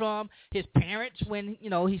away from his parents when,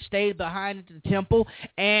 he stayed behind at the temple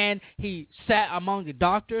and he sat among the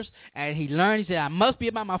doctors and he learned, he said, I must be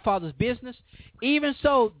about my Father's business. Even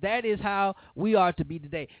so, that is how we are to be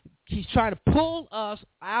today. He's trying to pull us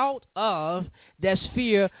out of that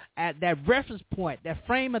sphere at that reference point, that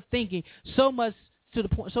frame of thinking, so much to the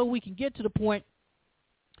point, so we can get to the point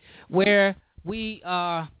where we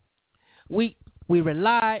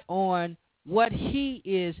rely on what he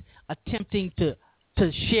is attempting to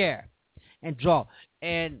share and draw,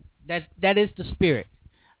 and that is the spirit,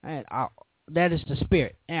 and that is the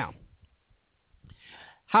spirit. Now,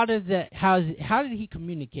 how did he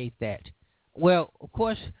communicate that? Well, of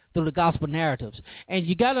course, through the gospel narratives, and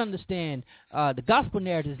you got to understand the gospel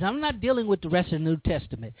narratives. I'm not dealing with the rest of the New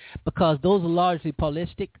Testament because those are largely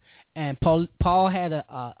Paulistic, and Paul had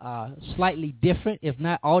a slightly different, if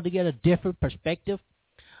not altogether different, perspective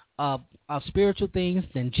of spiritual things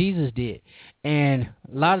than Jesus did, and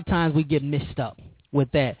a lot of times we get mixed up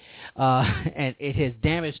with that, and it has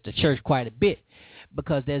damaged the church quite a bit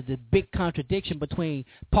because there's this big contradiction between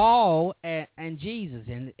Paul and Jesus,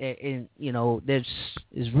 and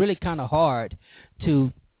it's really kind of hard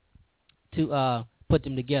to put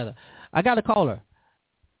them together. I got a caller.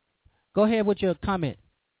 Go ahead with your comment.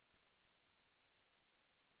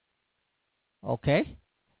 Okay,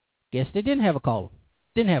 guess they didn't have a caller.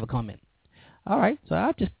 Didn't have a comment. All right, so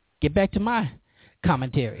I'll just get back to my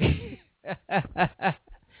commentary.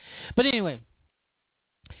 But anyway,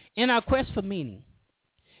 in our quest for meaning,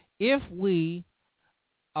 if we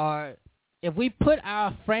put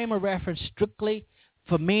our frame of reference strictly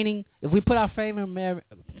for meaning, if we put our frame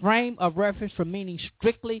of reference for meaning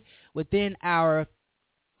strictly within our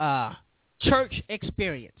church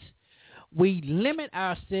experience, we limit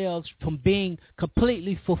ourselves from being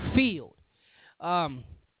completely fulfilled. And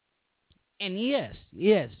yes,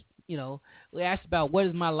 we asked about what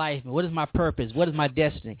is my life and what is my purpose, what is my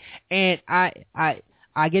destiny, and I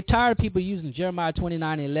I get tired of people using Jeremiah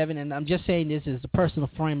 29:11, and I'm just saying this as a personal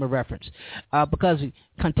frame of reference because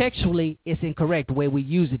contextually it's incorrect the way we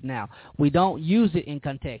use it now. We don't use it in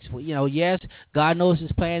context. Yes, God knows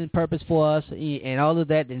His plan and purpose for us and all of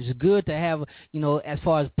that, and it's good to have, as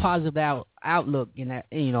far as positive outlook in that,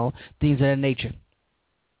 things of that nature.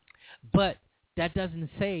 But that doesn't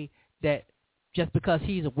say that just because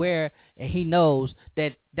He's aware and He knows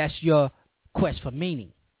that that's your quest for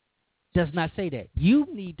meaning. Does not say that. You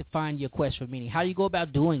need to find your quest for meaning. How do you go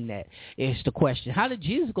about doing that is the question. How did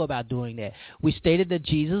Jesus go about doing that? We stated that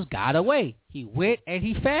Jesus got away. He went and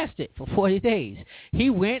He fasted for 40 days. He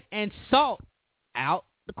went and sought out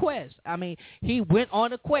the quest. He went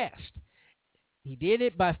on a quest. He did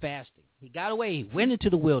it by fasting. He got away. He went into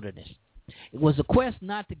the wilderness. It was a quest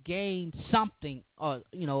not to gain something or,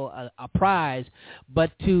 a prize,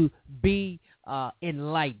 but to be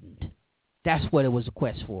enlightened. That's what it was a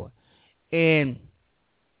quest for. And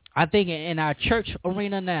I think in our church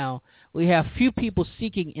arena now, we have few people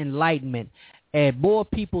seeking enlightenment and more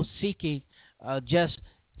people seeking just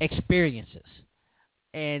experiences.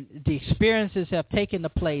 And the experiences have taken the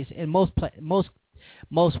place in most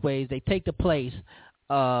ways. They take the place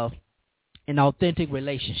of an authentic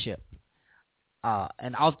relationship,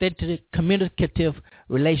 an authentic communicative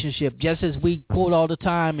relationship. Just as we quote all the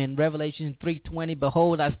time in Revelation 3:20,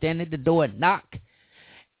 "Behold, I stand at the door and knock.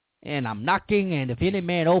 And I'm knocking, and if any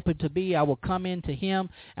man open to me, I will come into him,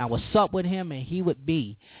 and I will sup with him, and he would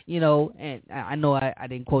be." And I know I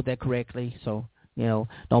didn't quote that correctly, so,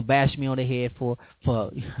 don't bash me on the head for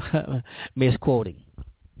misquoting.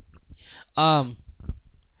 But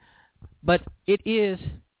it is,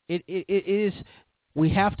 we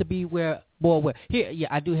have to be more aware. Here, yeah,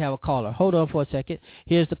 I do have a caller. Hold on for a second.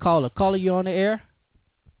 Here's the caller. Caller, you on the air?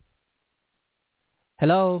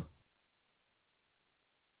 Hello?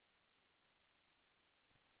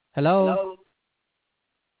 Hello?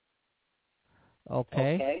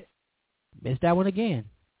 Okay. Missed that one again.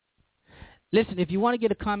 Listen, if you want to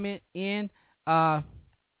get a comment in, caller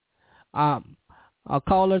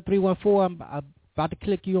 314, I'm about to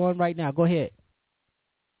click you on right now. Go ahead.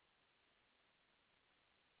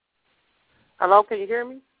 Hello, can you hear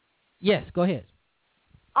me? Yes, go ahead.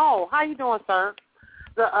 Oh, how you doing, sir?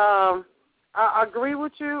 I agree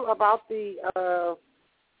with you about the.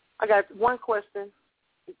 I got one question.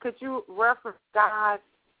 Could you reference God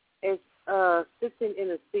as sitting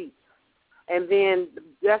in a seat? And then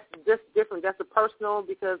that's just different. That's a personal,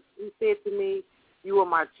 because He said to me, "You are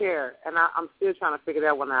my chair," and I'm still trying to figure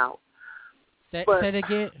that one out. Say it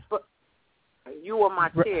again. But you are my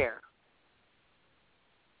chair.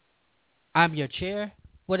 I'm your chair?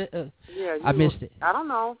 What? Yeah, I missed it. I don't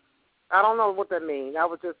know what that means. I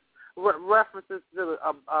was just references to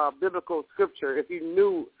a biblical scripture. If you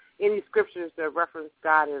knew any scriptures that reference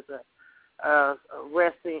God as a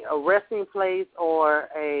resting place, or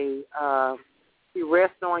He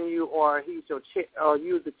rests on you, or He's your chair, or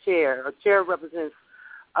you the chair. A chair represents.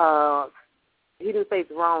 He didn't say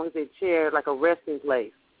throne. He said chair, like a resting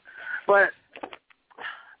place. But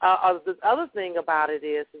the other thing about it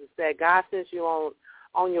is that God sends you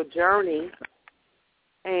on your journey,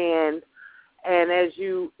 and as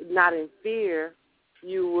you not in fear,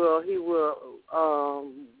 He will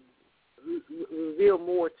reveal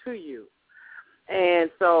more to you.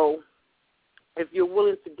 And so if you're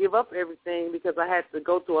willing to give up everything, because I had to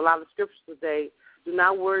go through a lot of scriptures today, do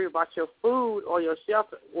not worry about your food or your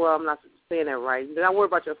shelter. Well, I'm not saying that right. Do not worry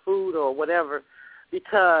about your food or whatever,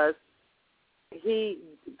 because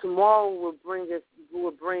tomorrow will bring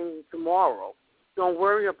tomorrow. Don't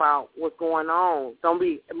worry about what's going on. Don't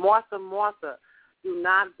be Martha. Do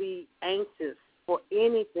not be anxious for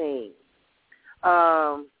anything.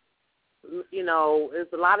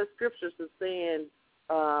 There's a lot of scriptures that saying,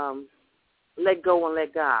 let go and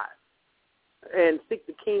let God, and seek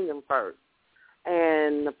the kingdom first.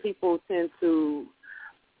 And the people tend to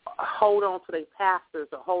hold on to their pastors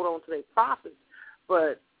or hold on to their prophets.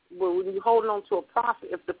 But when you hold on to a prophet,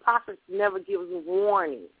 if the prophet never gives a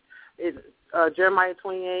warning, Jeremiah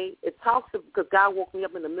 28, it talks, because God woke me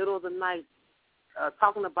up in the middle of the night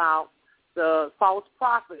talking about the false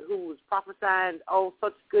prophet who was prophesying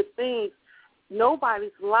such good things.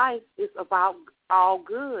 Nobody's life is about all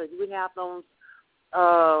good. We have those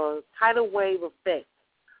tidal wave effects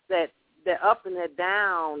that they're up and they're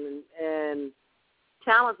down, and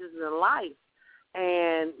challenges in life.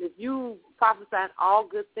 And if you prophesy all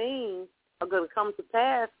good things are going to come to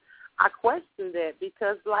pass, I question that,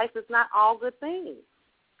 because life is not all good things.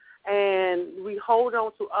 And we hold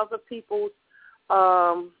on to other people's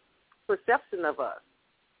perception of us.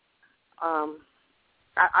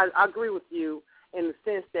 I agree with you in the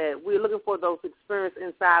we're looking for those experiences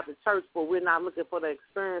inside the church, but we're not looking for the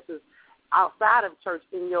experiences outside of church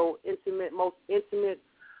in your most intimate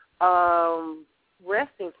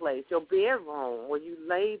resting place, your bedroom, where you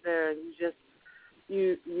lay there and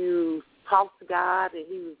you talk to God and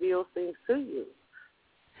He reveals things to you.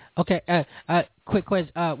 Okay, quick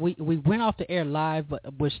question. We went off the air live, but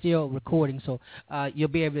we're still recording, so you'll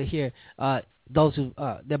be able to hear those who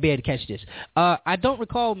they'll be able to catch this. I don't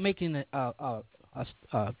recall making a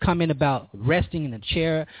comment about resting in a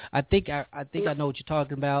chair. I think I know what you're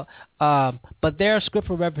talking about. But there are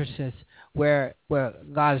scriptural references where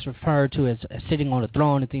God is referred to as sitting on a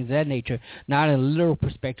throne and things of that nature, not in a literal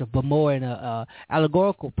perspective, but more in a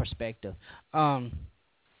allegorical perspective.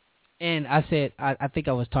 And I said, I think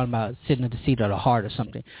I was talking about sitting at the seat of the heart or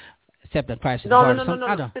something, accepting Christ in the heart.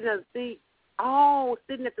 No. Sitting at the seat. Oh,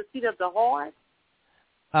 sitting at the seat of the heart.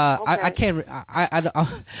 Okay. I can't.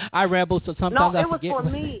 I ramble, so sometimes I forget. No, it was for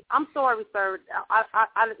me. I'm sorry, sir.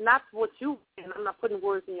 I not what you. And I'm not putting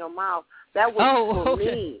words in your mouth. That was for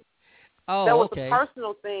me. Oh, that was okay. a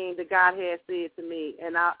personal thing that God had said to me,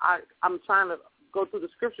 and I'm trying to go through the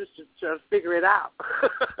scriptures to figure it out.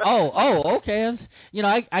 Okay. You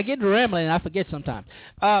know, I get rambling and I forget sometimes.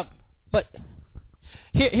 But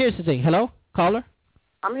here's the thing. Hello, caller?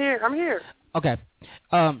 I'm here. Okay.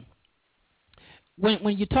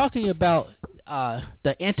 When you're talking about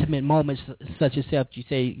the intimate moments such as you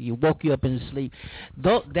say you woke you up in sleep,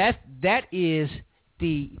 that is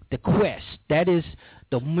the quest. That is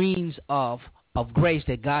the means of grace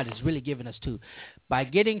that God has really given us to. By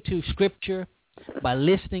getting to Scripture, by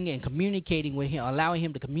listening and communicating with Him, allowing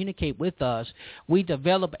Him to communicate with us, we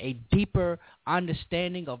develop a deeper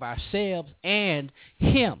understanding of ourselves and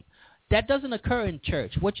Him. That doesn't occur in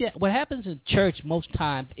church. What happens in church most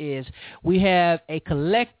times is we have a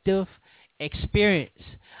collective experience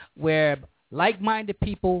where like-minded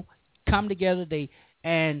people come together, they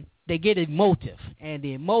get emotive, and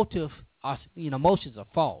the emotions are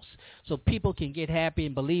false. So people can get happy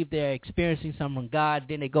and believe they're experiencing something from God,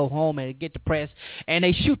 then they go home and get depressed and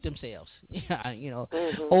they shoot themselves.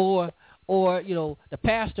 Mm-hmm. Or the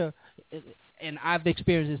pastor, and I've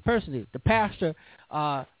experienced this personally. The pastor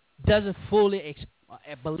doesn't fully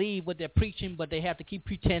believe what they're preaching, but they have to keep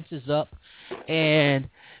pretenses up, and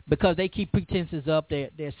because they keep pretenses up,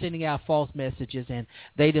 they're sending out false messages, and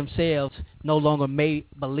they themselves no longer may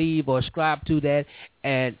believe or ascribe to that,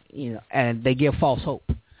 and they give false hope.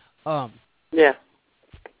 Yeah.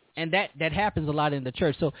 And that happens a lot in the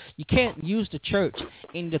church. So you can't use the church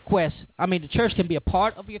in the quest. I mean, the church can be a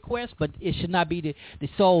part of your quest, but it should not be the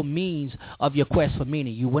sole means of your quest for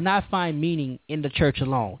meaning. You will not find meaning in the church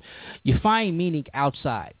alone. You find meaning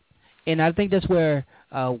outside. And I think that's where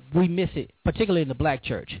we miss it, particularly in the black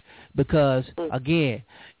church, because, again,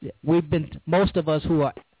 most of us who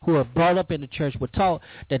are brought up in the church were taught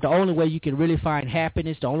that the only way you can really find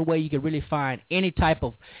happiness, the only way you can really find any type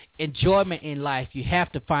of enjoyment in life, you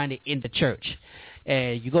have to find it in the church.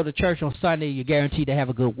 And you go to church on Sunday, you're guaranteed to have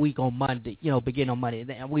a good week on Monday, begin on Monday.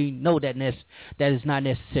 And we know that is not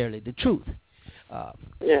necessarily the truth.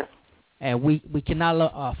 Yeah. And we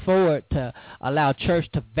cannot afford to allow church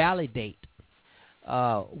to validate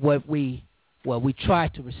what we try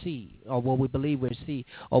to receive, or what we believe we receive,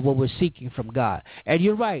 or what we're seeking from God. And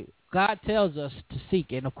you're right. God tells us to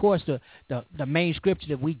seek. And, of course, the main scripture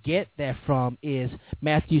that we get that from is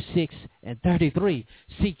Matthew 6:33.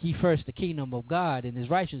 Seek ye first the kingdom of God and His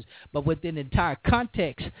righteousness. But within the entire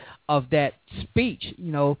context of that speech,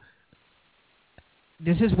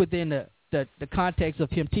 this is within the context of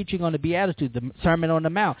Him teaching on the Beatitudes, the Sermon on the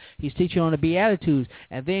Mount. He's teaching on the Beatitudes,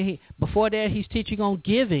 and then before that He's teaching on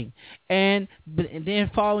giving, and then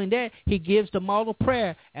following that He gives the model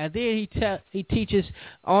prayer, and then He teaches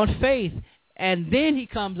on faith, and then He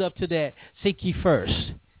comes up to that, seek ye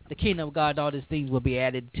first the kingdom of God, all these things will be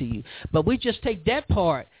added to you. But we just take that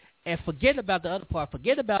part and forget about the other part,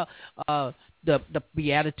 forget about the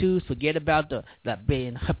Beatitudes, forget about the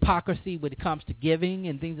being hypocrisy when it comes to giving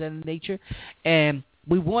and things of that nature. And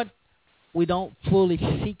we don't fully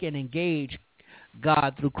seek and engage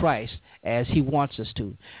God through Christ as He wants us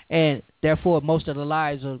to. And therefore, most of the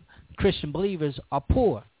lives of Christian believers are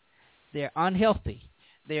poor. They're unhealthy.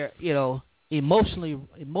 They're,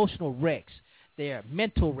 emotional wrecks. They're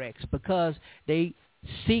mental wrecks because they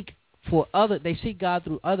seek God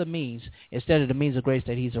through other means instead of the means of grace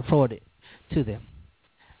that He's afforded to them.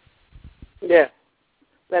 Yeah,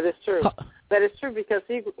 that is true. That is true because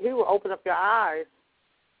He will open up your eyes,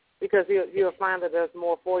 because you'll find that there's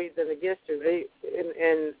more for you than against you,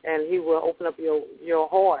 and He will open up your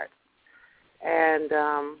heart. And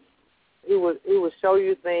He would show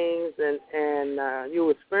you things, and you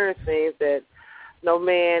experience things that no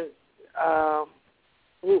man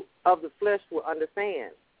who of the flesh will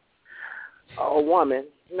understand, or woman,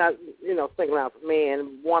 not single out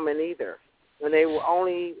man, woman either. When they will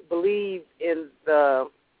only believe in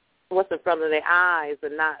what's in front of their eyes,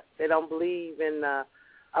 and they don't believe in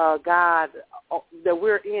God that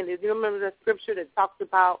we're in. Do you remember that scripture that talks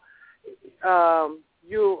about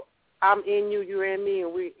I'm in you, you're in me,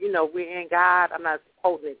 and we're in God? I'm not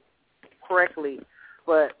quoting it correctly,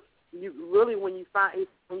 but you really when you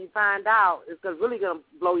find out, it's really gonna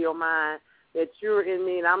blow your mind that you're in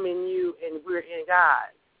me and I'm in you and we're in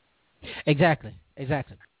God. Exactly. And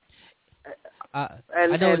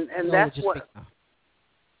that's what.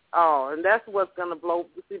 Oh, and that's what's going to blow.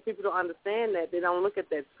 See, people don't understand that. They don't look at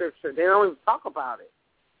that scripture. They don't even talk about it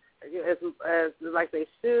as like they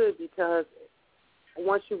should, because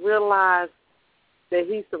once you realize that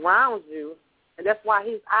He surrounds you, and that's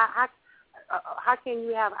why how can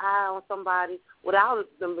you have eye on somebody without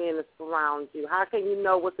them being around you? How can you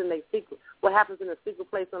know what's in their secret? What happens in a secret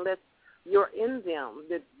place unless you're in them?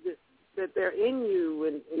 That they're in you,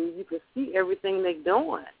 and you can see everything they're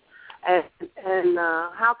doing. And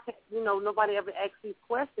how can nobody ever asks these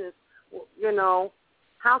questions?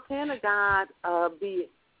 How can a God be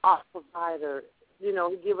our provider? He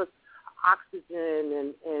give us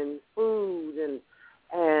oxygen and food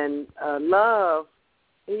and love.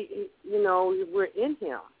 We're in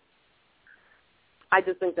Him. I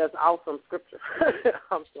just think that's awesome scripture.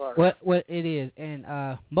 I'm sorry. Well, it is, and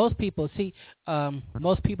most people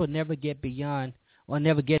never get beyond or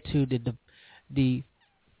never get to the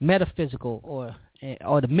metaphysical or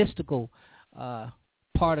the mystical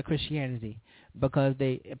part of Christianity, because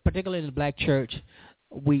particularly in the black church,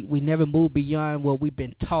 we never move beyond what we've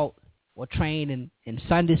been taught or trained in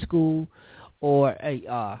Sunday school, or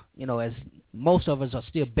as most of us are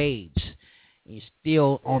still babes. You're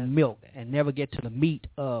still on milk and never get to the meat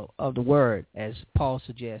of the word, as Paul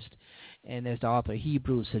suggests, and as the author of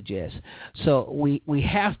Hebrews suggests. So we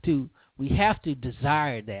have to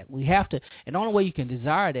desire that. We have to, and the only way you can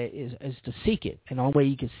desire that is to seek it. And the only way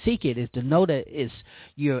you can seek it is to know that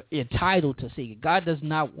you're entitled to seek it. God is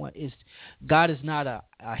not a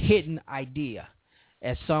hidden idea,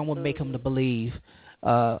 as some would make him to believe.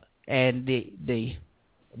 And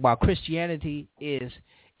while Christianity is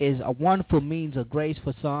a wonderful means of grace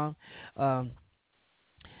for some,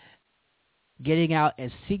 getting out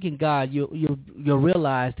and seeking God, you'll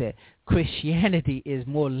realize that Christianity is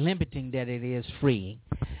more limiting than it is freeing.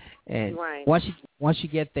 And once you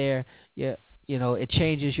get there, it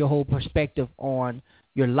changes your whole perspective on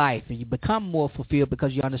your life, and you become more fulfilled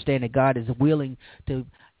because you understand that God is willing to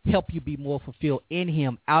help you be more fulfilled in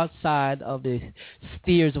Him outside of the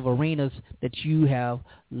spheres of arenas that you have,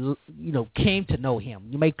 came to know Him.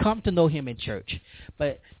 You may come to know Him in church,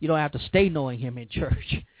 but you don't have to stay knowing Him in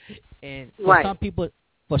church. And for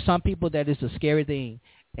some people, that is a scary thing.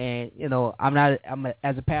 And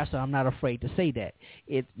as a pastor, I'm not afraid to say that.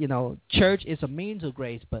 Church is a means of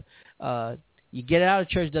grace, but you get out of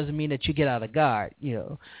church doesn't mean that you get out of God.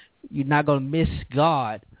 You're not going to miss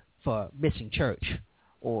God for missing church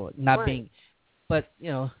or not being. But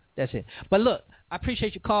that's it. But look, I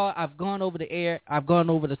appreciate your call. I've gone over the air. I've gone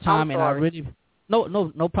over the time, and I really.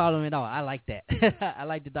 No problem at all. I like that. I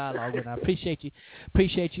like the dialogue, and I appreciate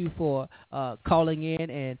you for calling in.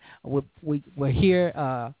 And we're here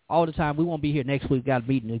all the time. We won't be here next week. We've got a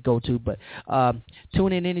meeting to go to, but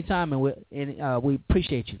tune in anytime, and we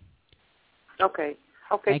appreciate you. Okay.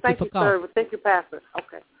 Thank you, sir. Thank you, Pastor.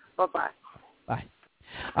 Okay. Bye. Bye.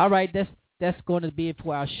 All right. That's going to be it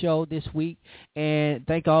for our show this week. And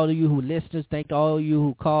thank all of you who listeners. Thank all of you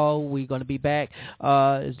who call. We're going to be back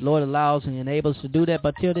as Lord allows and enables us to do that.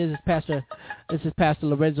 But till this is Pastor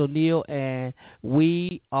Lorenzo Neal, and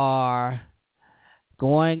we are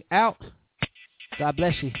going out. God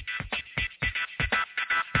bless you.